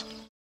heroes.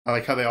 I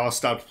like how they all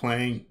stopped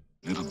playing.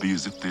 It'll be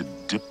as if they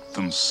dipped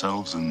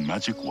themselves in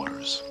magic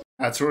waters.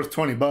 That's worth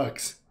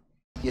 $20.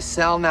 You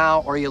sell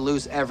now or you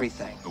lose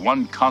everything. The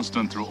one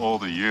constant through all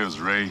the years,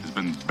 Ray, has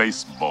been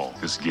baseball.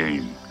 This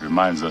game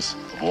reminds us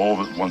of all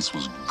that once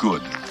was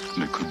good,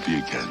 and it could be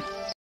again.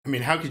 I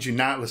mean, how could you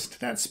not listen to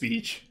that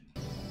speech?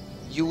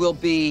 You will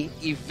be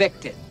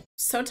evicted.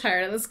 So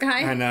tired of this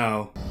guy. I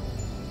know.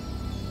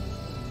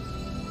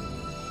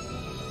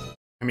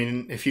 I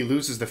mean, if he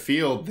loses the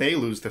field, they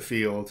lose the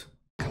field.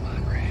 Come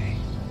on, Ray.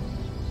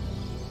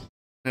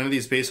 None of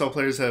these baseball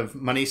players have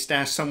money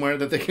stashed somewhere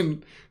that they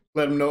can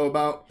let him know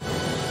about.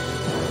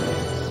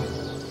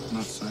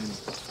 Not signing.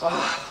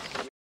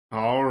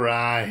 All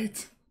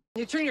right.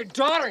 You turn your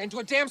daughter into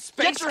a damn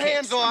space Get your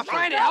hands off her.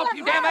 I'm trying to help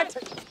you, damn it!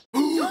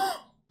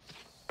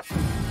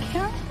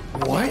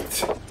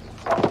 What?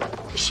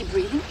 Is she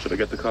breathing? Should I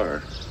get the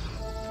car?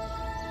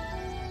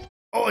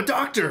 Oh, a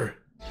doctor!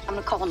 I'm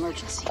gonna call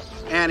emergency.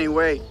 Annie,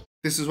 wait.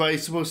 This is why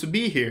he's supposed to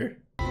be here.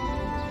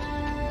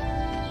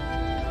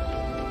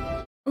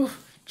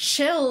 Oof,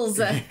 chills.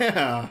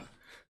 Yeah.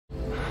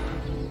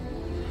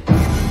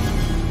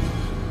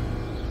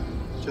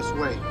 Just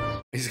wait.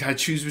 He's got to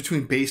choose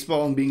between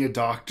baseball and being a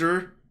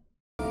doctor?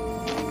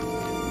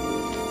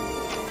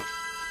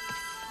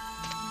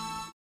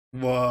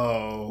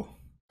 Whoa.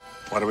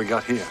 What do we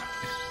got here?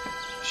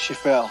 She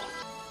fell.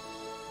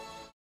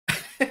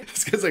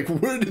 This guy's like,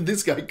 where did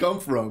this guy come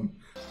from?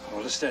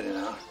 Hold it steady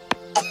now.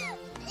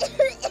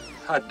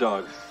 Hot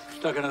dog.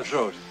 Stuck in the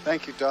throat.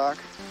 Thank you, Doc.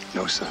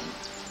 No, son.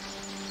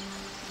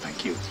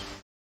 Thank you.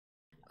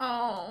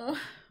 Oh.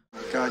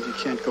 God you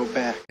can't go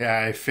back.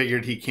 Yeah, I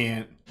figured he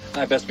can't.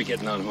 I best be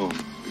getting on home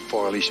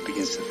before Alicia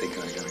begins to think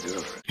I got a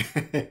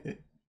girlfriend.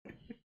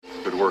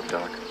 Good work,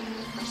 Doc.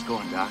 How's it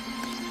going, Doc?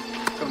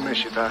 Don't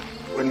miss you, Doc.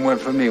 Wouldn't one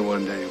for me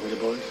one day, will you,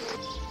 boys?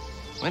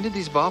 When did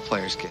these ball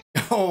players get?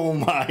 Oh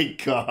my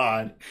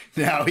God.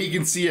 Now he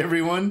can see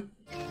everyone.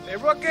 Hey,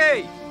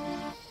 rookie!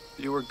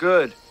 You were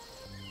good.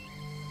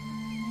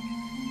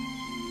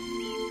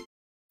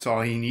 That's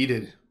all he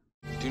needed.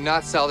 Do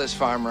not sell this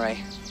farm,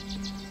 Ray.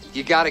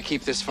 You gotta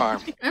keep this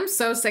farm. I'm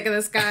so sick of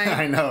this guy.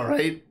 I know,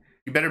 right?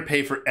 You better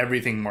pay for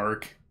everything,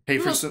 Mark. Pay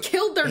for Almost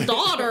killed their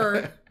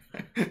daughter.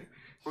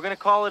 We're gonna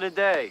call it a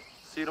day.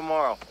 See you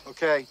tomorrow.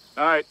 Okay.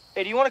 All right.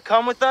 Hey, do you want to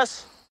come with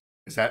us?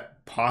 Is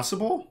that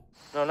possible?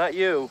 No, not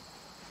you.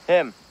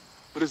 Him.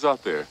 What is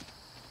out there?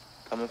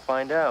 Come and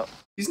find out.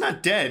 He's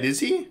not dead, is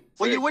he?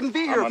 Well, you wouldn't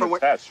be here I'm for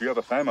what... unattached. You have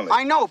a family.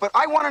 I know, but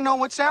I want to know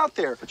what's out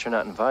there. But you're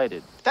not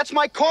invited. That's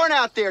my corn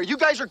out there. You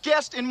guys are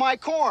guests in my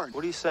corn.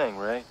 What are you saying,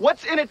 Ray?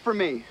 What's in it for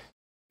me?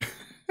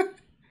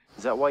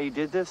 Is that why you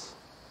did this?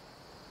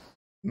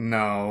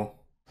 No.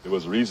 There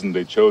was a reason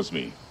they chose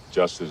me,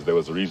 just as there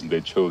was a reason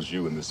they chose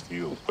you in this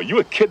field. But you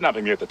were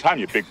kidnapping me at the time,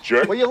 you big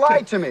jerk. Well, you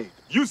lied to me.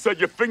 You said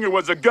your finger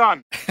was a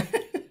gun.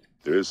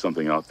 There is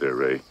something out there,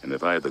 Ray, and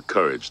if I had the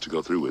courage to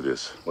go through with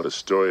this, what a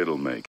story it'll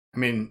make. I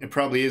mean, it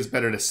probably is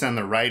better to send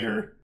the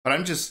writer, but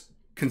I'm just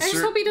I just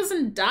concerned. hope he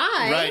doesn't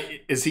die.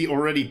 Right. Is he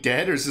already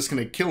dead, or is this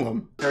going to kill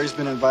him? Harry's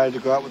been invited to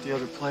go out with the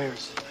other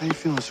players. How you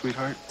feeling,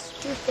 sweetheart?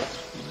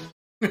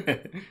 I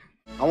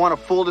want a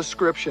full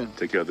description.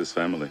 Take care of this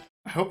family.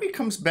 I hope he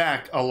comes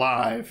back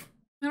alive.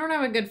 I don't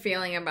have a good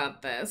feeling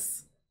about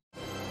this.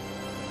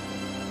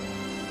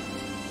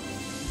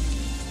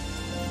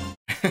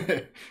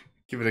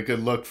 Give it a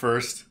good look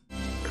first.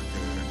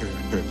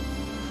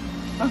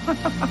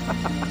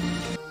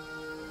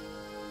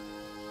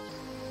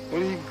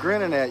 What are you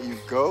grinning at, you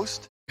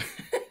ghost?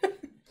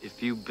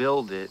 If you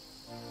build it,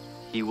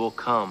 he will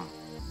come.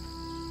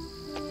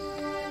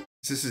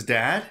 Is this his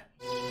dad?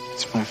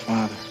 It's my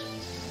father.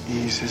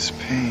 Ease his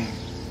pain.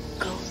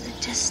 Go the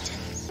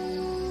distance.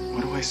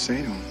 What do I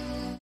say to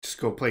him? Just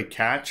go play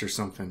catch or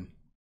something.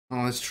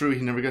 Oh, that's true.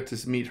 He never got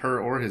to meet her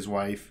or his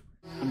wife.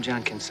 I'm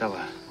John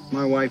Kinsella.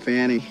 My wife,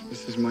 Annie.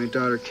 This is my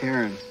daughter,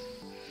 Karen.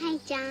 Hi,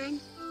 John.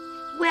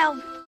 Well,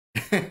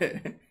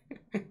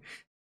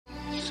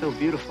 So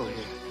beautiful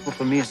here. Well,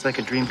 for me, it's like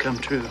a dream come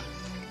true.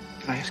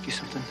 Can I ask you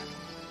something?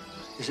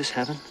 Is this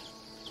heaven?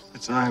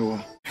 It's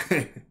Iowa.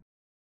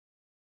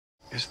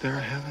 Is there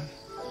a heaven?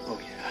 Oh,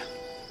 yeah.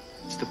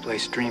 It's the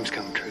place dreams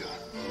come true.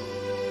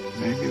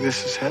 Maybe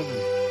this is heaven.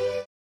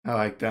 I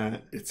like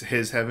that. It's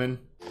his heaven.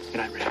 Good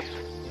night, Ray.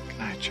 Good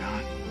night,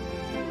 John.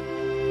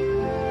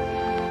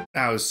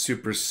 That was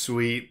super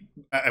sweet.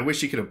 I wish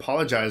he could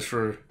apologize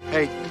for...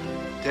 Hey,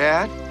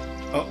 Dad?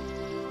 Oh.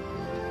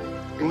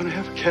 You want to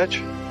have a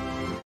catch?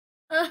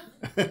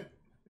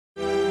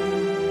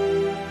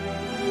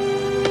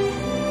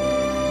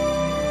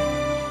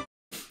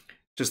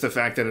 Just the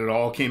fact that it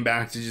all came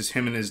back to just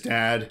him and his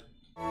dad.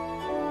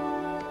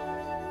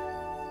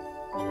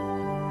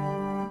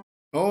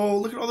 Oh,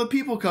 look at all the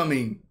people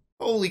coming.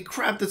 Holy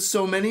crap, that's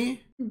so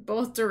many.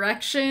 Both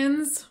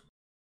directions.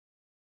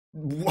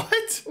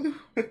 What?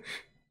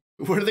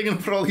 Where are they going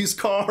to put all these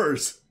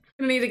cars?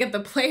 Gonna need to get the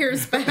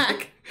players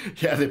back.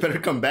 Yeah, they better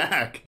come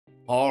back.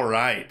 All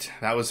right,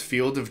 that was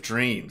Field of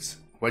Dreams.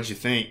 What'd you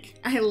think?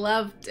 I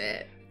loved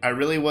it. I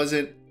really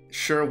wasn't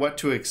sure what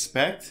to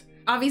expect.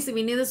 Obviously,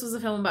 we knew this was a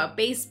film about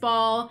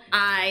baseball.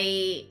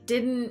 I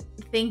didn't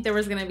think there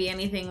was going to be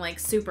anything like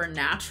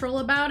supernatural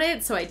about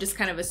it, so I just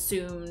kind of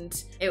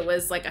assumed it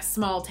was like a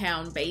small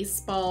town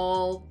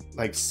baseball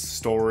like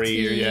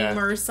story team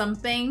or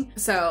something.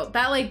 So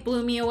that like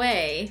blew me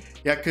away.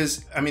 Yeah,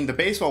 because I mean, the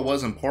baseball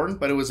was important,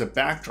 but it was a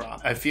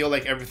backdrop. I feel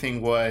like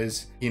everything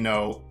was, you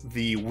know,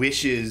 the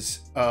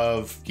wishes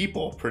of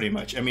people pretty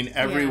much. I mean,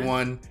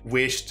 everyone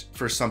wished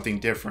for something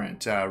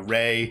different.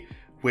 Ray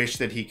wished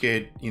that he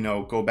could, you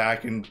know, go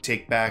back and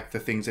take back the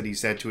things that he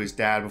said to his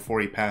dad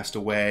before he passed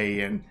away.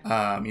 And,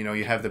 you know,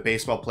 you have the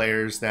baseball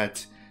players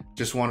that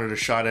just wanted a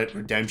shot at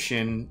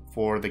redemption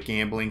for the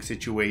gambling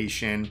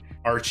situation.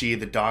 Archie,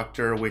 the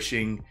doctor,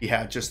 wishing he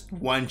had just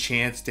one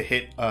chance to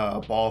hit a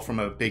ball from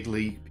a big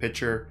league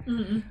pitcher.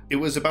 Mm-hmm. It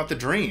was about the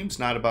dreams,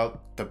 not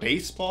about the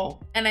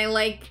baseball. And I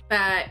like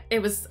that it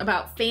was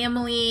about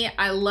family.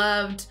 I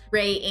loved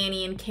Ray,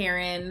 Annie, and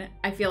Karen.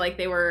 I feel like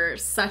they were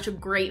such a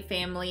great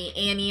family.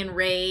 Annie and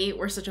Ray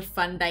were such a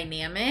fun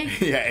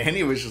dynamic. Yeah,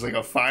 Annie was just like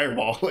a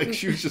fireball. Like,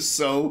 she was just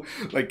so,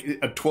 like,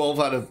 a 12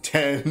 out of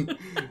 10.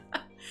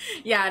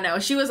 Yeah, no,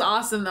 she was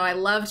awesome though. I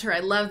loved her. I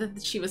loved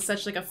that she was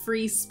such like a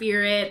free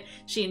spirit.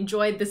 She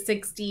enjoyed the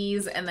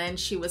 60s, and then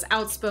she was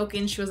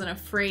outspoken. She wasn't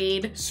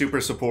afraid.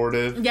 Super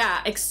supportive.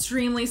 Yeah,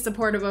 extremely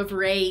supportive of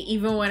Ray,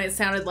 even when it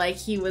sounded like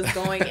he was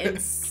going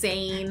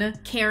insane.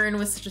 Karen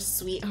was such a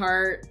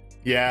sweetheart.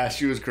 Yeah,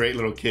 she was a great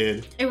little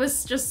kid. It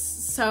was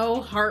just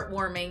so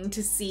heartwarming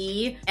to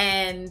see.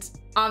 And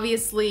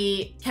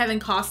obviously, Kevin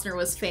Costner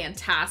was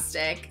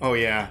fantastic. Oh,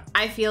 yeah.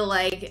 I feel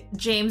like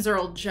James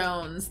Earl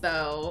Jones,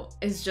 though,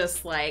 is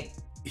just like...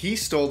 He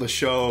stole the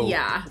show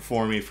Yeah.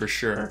 for me, for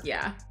sure.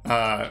 Yeah.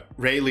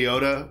 Ray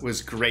Liotta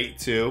was great,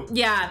 too.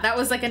 Yeah, that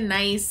was like a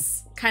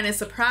nice kind of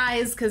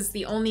surprise, because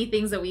the only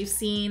things that we've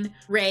seen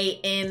Ray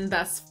in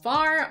thus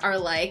far are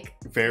like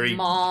very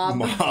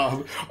mob.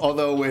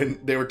 Although when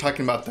they were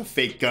talking about the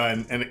fake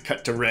gun and it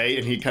cut to Ray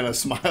and he kind of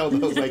smiled, I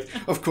was like,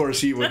 of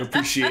course he would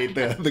appreciate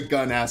the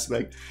gun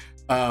aspect.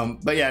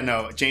 But yeah,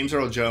 no, James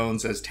Earl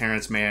Jones as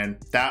Terrence Mann,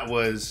 that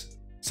was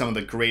some of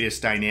the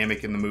greatest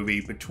dynamic in the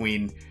movie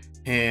between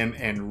him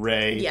and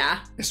Ray. Yeah.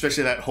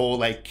 Especially that whole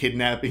like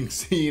kidnapping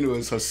scene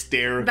was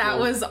hysterical. That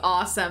was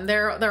awesome.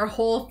 Their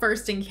whole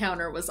first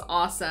encounter was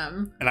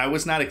awesome. And I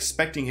was not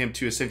expecting him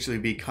to essentially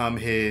become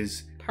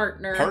his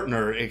partner.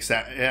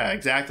 Yeah,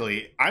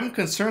 exactly. I'm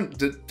concerned.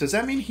 Does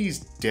that mean he's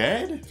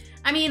dead?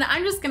 I mean,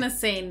 I'm just gonna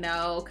say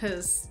no,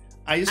 because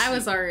I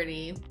was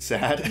already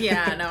sad.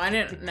 Yeah, no, I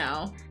didn't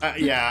know.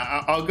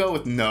 Yeah, I'll go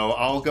with no.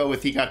 I'll go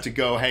with he got to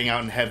go hang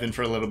out in heaven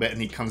for a little bit and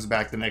he comes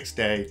back the next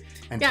day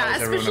and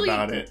tells everyone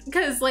about it.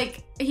 Because,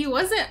 like, he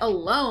wasn't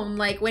alone.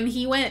 Like, when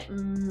he went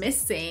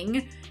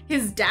missing,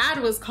 his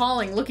dad was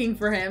calling looking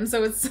for him.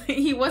 So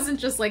he wasn't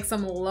just like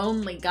some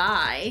lonely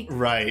guy.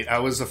 Right. I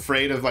was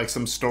afraid of like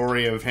some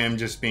story of him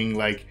just being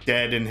like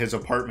dead in his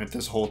apartment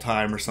this whole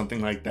time or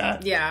something like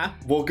that. Yeah.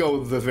 We'll go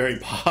with the very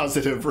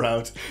positive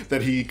route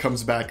that he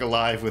comes back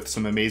alive with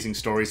some amazing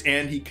stories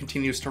and he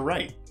continues to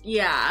write.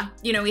 Yeah.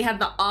 You know, we had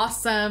the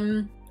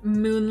awesome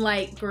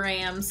Moonlight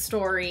Graham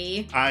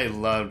story. I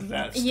loved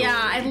that story. Yeah,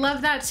 I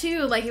love that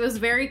too. Like, it was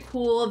very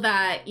cool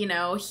that, you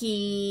know,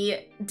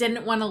 he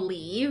didn't want to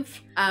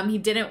leave. He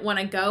didn't want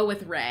to go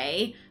with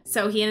Ray.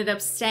 So he ended up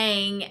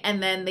staying,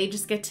 and then they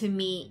just get to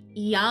meet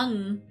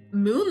young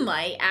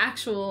Moonlight,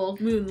 actual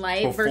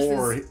Moonlight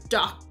versus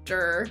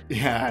Dr.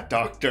 Yeah,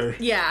 Doctor.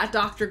 Yeah,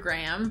 Dr.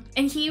 Graham.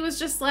 And he was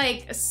just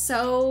like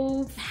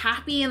so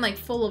happy and like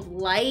full of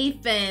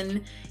life,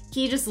 and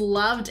he just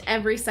loved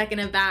every second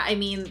of that. I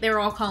mean, they were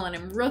all calling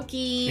him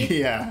Rookie.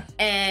 Yeah.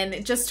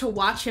 And just to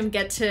watch him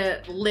get to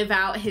live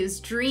out his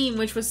dream,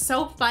 which was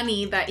so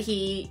funny that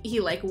he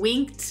like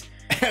winked.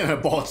 And a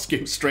ball just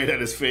came straight at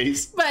his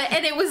face.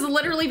 And it was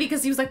literally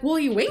because he was like, well,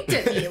 he winked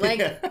at me. Like,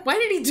 yeah. Why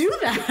did he do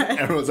that?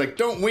 Everyone's like,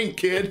 don't wink,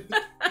 kid.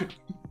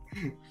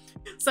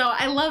 So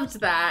I loved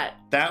that.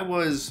 That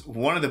was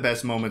one of the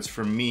best moments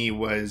for me that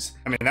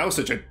was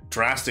such a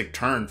drastic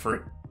turn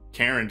for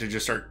Karen to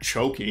just start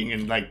choking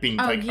and like being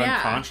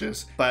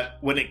unconscious. But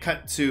when it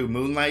cut to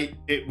Moonlight,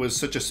 it was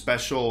such a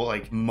special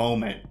like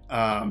moment.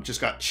 Just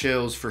got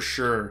chills for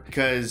sure,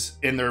 because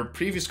in their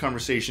previous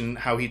conversation,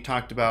 how he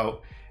talked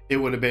about it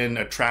would have been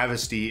a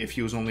travesty if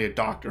he was only a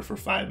doctor for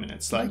 5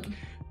 minutes. Like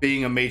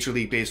being a Major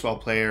League Baseball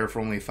player for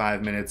only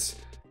 5 minutes.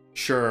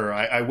 Sure,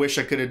 I wish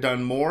I could have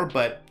done more,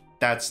 but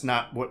that's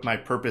not what my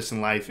purpose in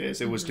life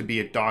is. It was to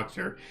be a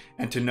doctor,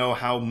 and to know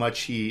how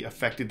much he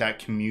affected that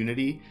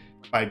community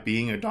by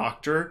being a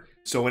doctor.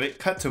 So when it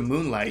cut to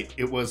Moonlight,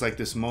 it was like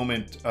this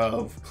moment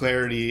of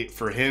clarity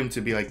for him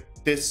to be like,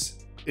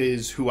 this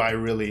is who I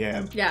really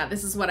am. Yeah,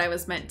 this is what I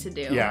was meant to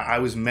do. Yeah, I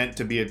was meant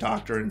to be a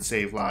doctor and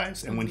save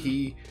lives. And when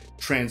he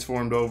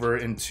transformed over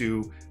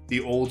into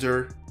the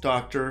older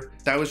doctor,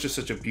 that was just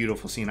such a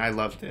beautiful scene. I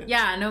loved it.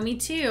 Yeah, no, me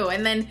too.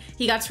 And then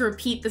he got to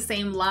repeat the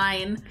same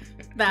line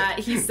that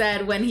he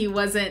said when he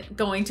wasn't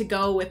going to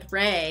go with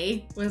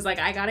Ray. Was like,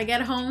 I gotta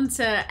get home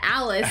to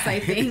Alice,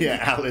 I think. Yeah,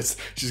 Alice.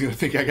 She's gonna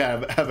think I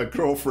gotta have a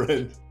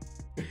girlfriend.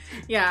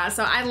 Yeah,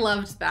 so I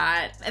loved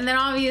that. And then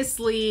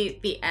obviously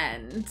the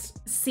end,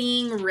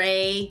 seeing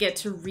Ray get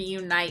to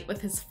reunite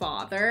with his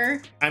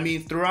father. I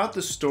mean, throughout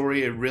the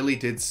story, it really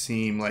did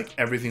seem like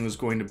everything was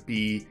going to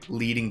be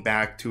leading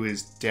back to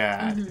his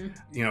dad.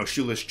 You know,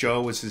 Shoeless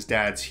Joe was his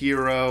dad's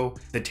hero.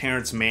 The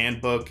Terrence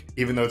Mann book,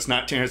 even though it's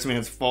not Terrence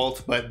Mann's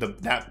fault,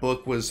 but that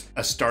book was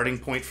a starting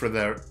point for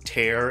the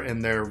tear in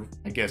their,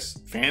 I guess,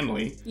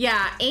 family.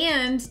 Yeah,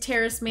 and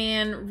Terrence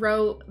Mann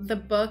wrote the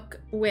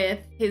book with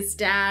his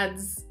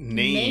dad's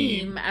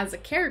name as a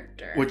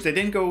character. Which they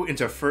didn't go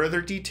into further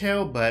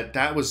detail, but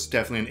that was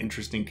definitely an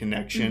interesting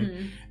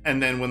connection.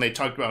 And then when they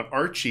talked about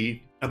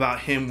Archie, about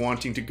him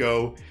wanting to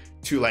go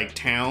to like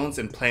towns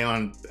and play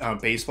on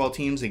baseball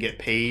teams and get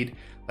paid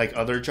like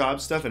other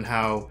job stuff, and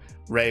how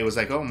Ray was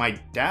like, oh, my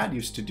dad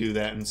used to do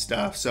that and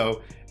stuff.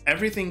 So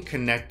everything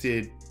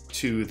connected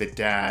to the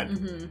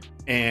dad.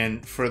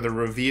 And for the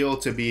reveal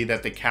to be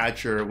that the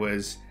catcher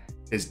was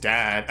his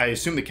dad, I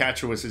assume the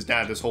catcher was his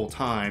dad this whole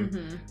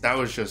time. That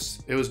was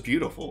just, it was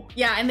beautiful.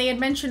 Yeah, and they had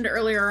mentioned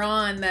earlier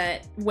on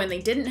that when they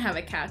didn't have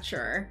a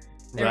catcher,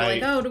 they were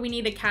like, oh, do we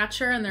need a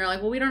catcher? And they're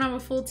like, well, we don't have a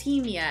full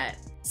team yet.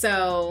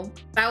 So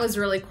that was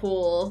really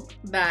cool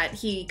that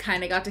he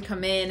kind of got to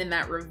come in and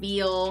that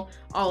reveal,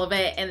 all of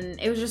it. And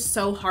it was just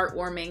so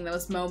heartwarming,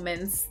 those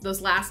moments,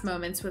 those last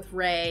moments with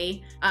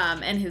Ray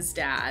and his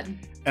dad.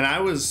 And I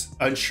was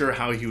unsure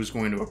how he was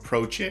going to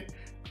approach it.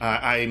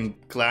 I'm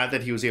glad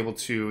that he was able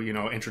to, you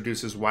know,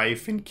 introduce his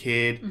wife and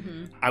kid.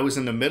 Mm-hmm. I was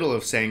in the middle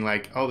of saying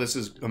like, oh, this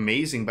is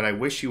amazing, but I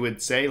wish you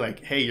would say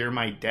like, hey, you're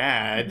my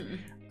dad. Mm-hmm.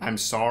 I'm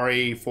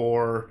sorry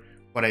for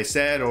what I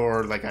said,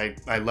 or like,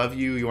 I love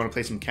you. You want to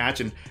play some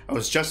catch? And I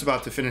was just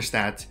about to finish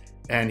that.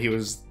 And he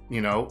was, you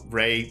know,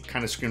 Ray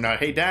kind of screamed out,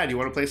 hey, Dad, you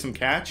want to play some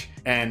catch?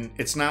 And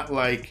it's not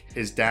like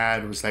his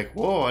dad was like,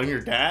 whoa, I'm your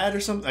dad or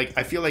something. Like,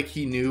 I feel like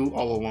he knew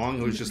all along.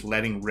 It was just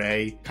letting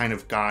Ray kind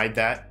of guide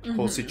that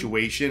whole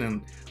situation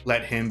and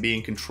let him be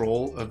in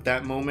control of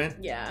that moment.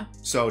 Yeah.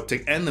 So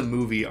to end the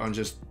movie on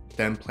just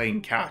them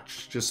playing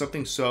catch, just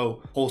something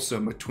so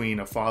wholesome between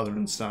a father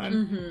and son.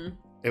 Mm-hmm.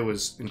 It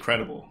was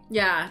incredible.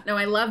 Yeah, no,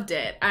 I loved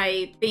it.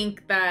 I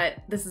think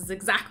that this is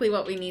exactly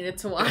what we needed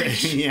to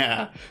watch.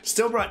 Yeah,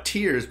 still brought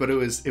tears, but it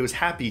was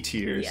happy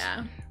tears.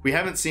 Yeah. We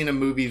haven't seen a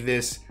movie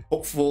this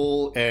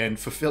hopeful and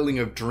fulfilling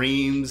of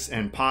dreams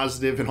and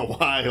positive in a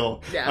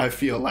while, Yeah. I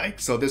feel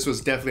like. So this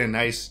was definitely a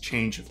nice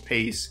change of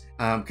pace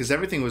because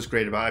everything was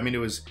great about it. I mean, it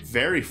was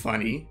very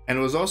funny, and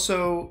it was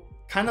also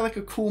kind of like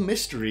a cool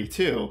mystery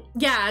too.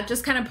 Yeah,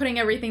 just kind of putting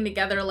everything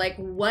together, like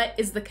what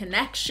is the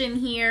connection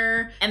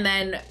here? And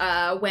then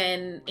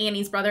when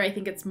Annie's brother, I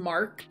think it's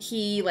Mark,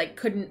 he like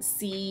couldn't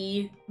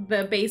see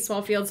the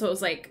baseball field, so it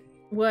was like,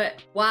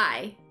 what,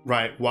 why?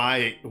 Right,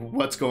 why,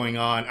 what's going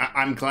on?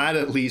 I'm glad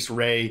at least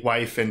Ray,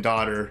 wife and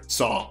daughter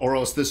saw, or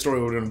else this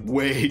story would have been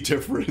way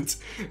different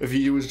if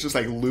he was just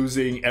like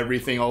losing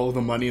everything, all of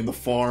the money in the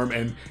farm,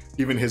 and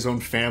even his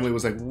own family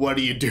was like, what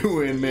are you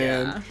doing,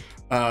 man? Yeah.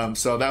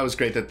 So that was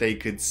great that they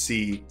could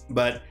see.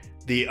 But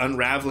the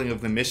unraveling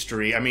of the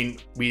mystery, I mean,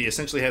 we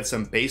essentially had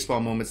some baseball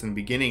moments in the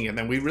beginning, and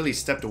then we really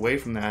stepped away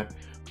from that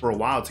for a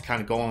while to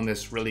kind of go on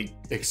this really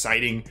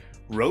exciting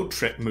road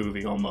trip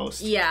movie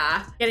almost.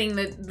 Yeah, getting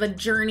the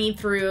journey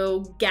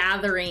through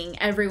gathering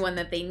everyone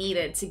that they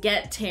needed to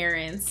get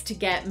Terrence, to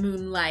get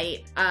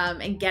Moonlight,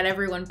 and get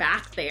everyone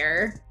back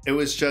there. It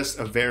was just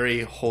a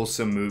very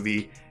wholesome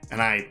movie,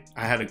 and I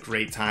had a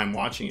great time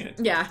watching it.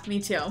 Yeah,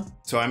 me too.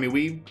 So, I mean,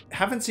 we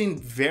haven't seen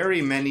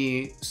very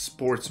many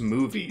sports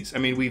movies. I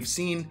mean, we've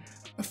seen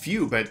a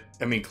few, but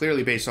I mean,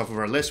 clearly based off of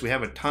our list, we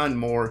have a ton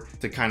more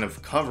to kind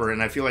of cover.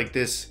 And I feel like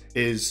this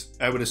is,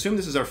 I would assume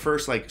this is our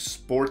first like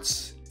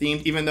sports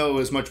themed, even though it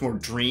was much more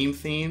dream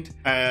themed.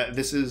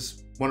 This is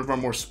one of our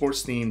more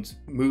sports themed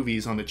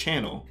movies on the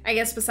channel. I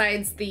guess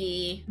besides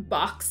the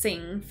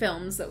boxing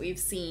films that we've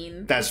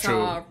seen. That's we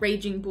saw true.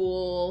 Raging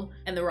Bull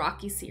and the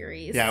Rocky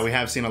series. Yeah, we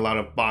have seen a lot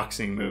of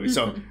boxing movies.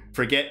 So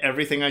forget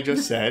everything I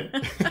just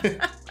said.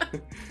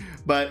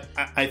 But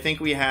I think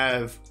we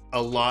have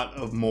a lot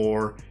of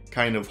more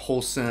kind of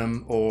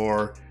wholesome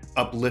or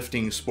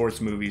uplifting sports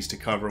movies to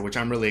cover, which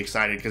I'm really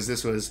excited because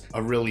this was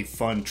a really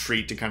fun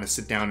treat to kind of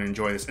sit down and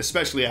enjoy this,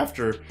 especially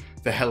after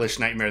the hellish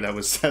nightmare that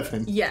was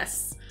Seven.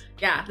 Yes.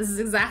 Yeah, this is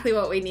exactly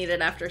what we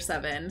needed after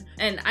Seven.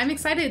 And I'm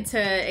excited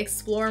to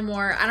explore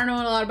more. I don't know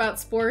a lot about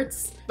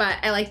sports, but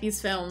I like these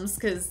films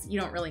because you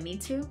don't really need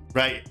to.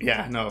 Right.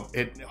 Yeah, no,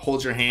 it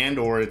holds your hand,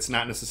 or it's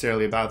not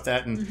necessarily about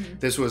that. And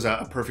this was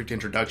a perfect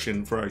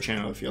introduction for our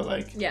channel, I feel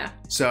like. Yeah.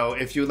 So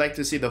if you'd like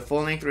to see the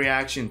full-length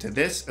reaction to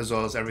this, as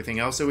well as everything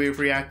else that we've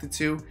reacted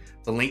to,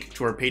 the link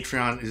to our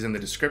Patreon is in the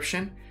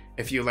description.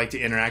 If you'd like to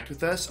interact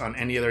with us on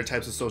any other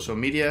types of social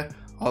media,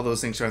 all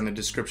those links are in the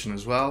description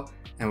as well.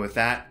 And with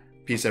that,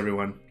 peace,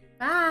 everyone.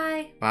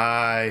 Bye.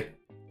 Bye.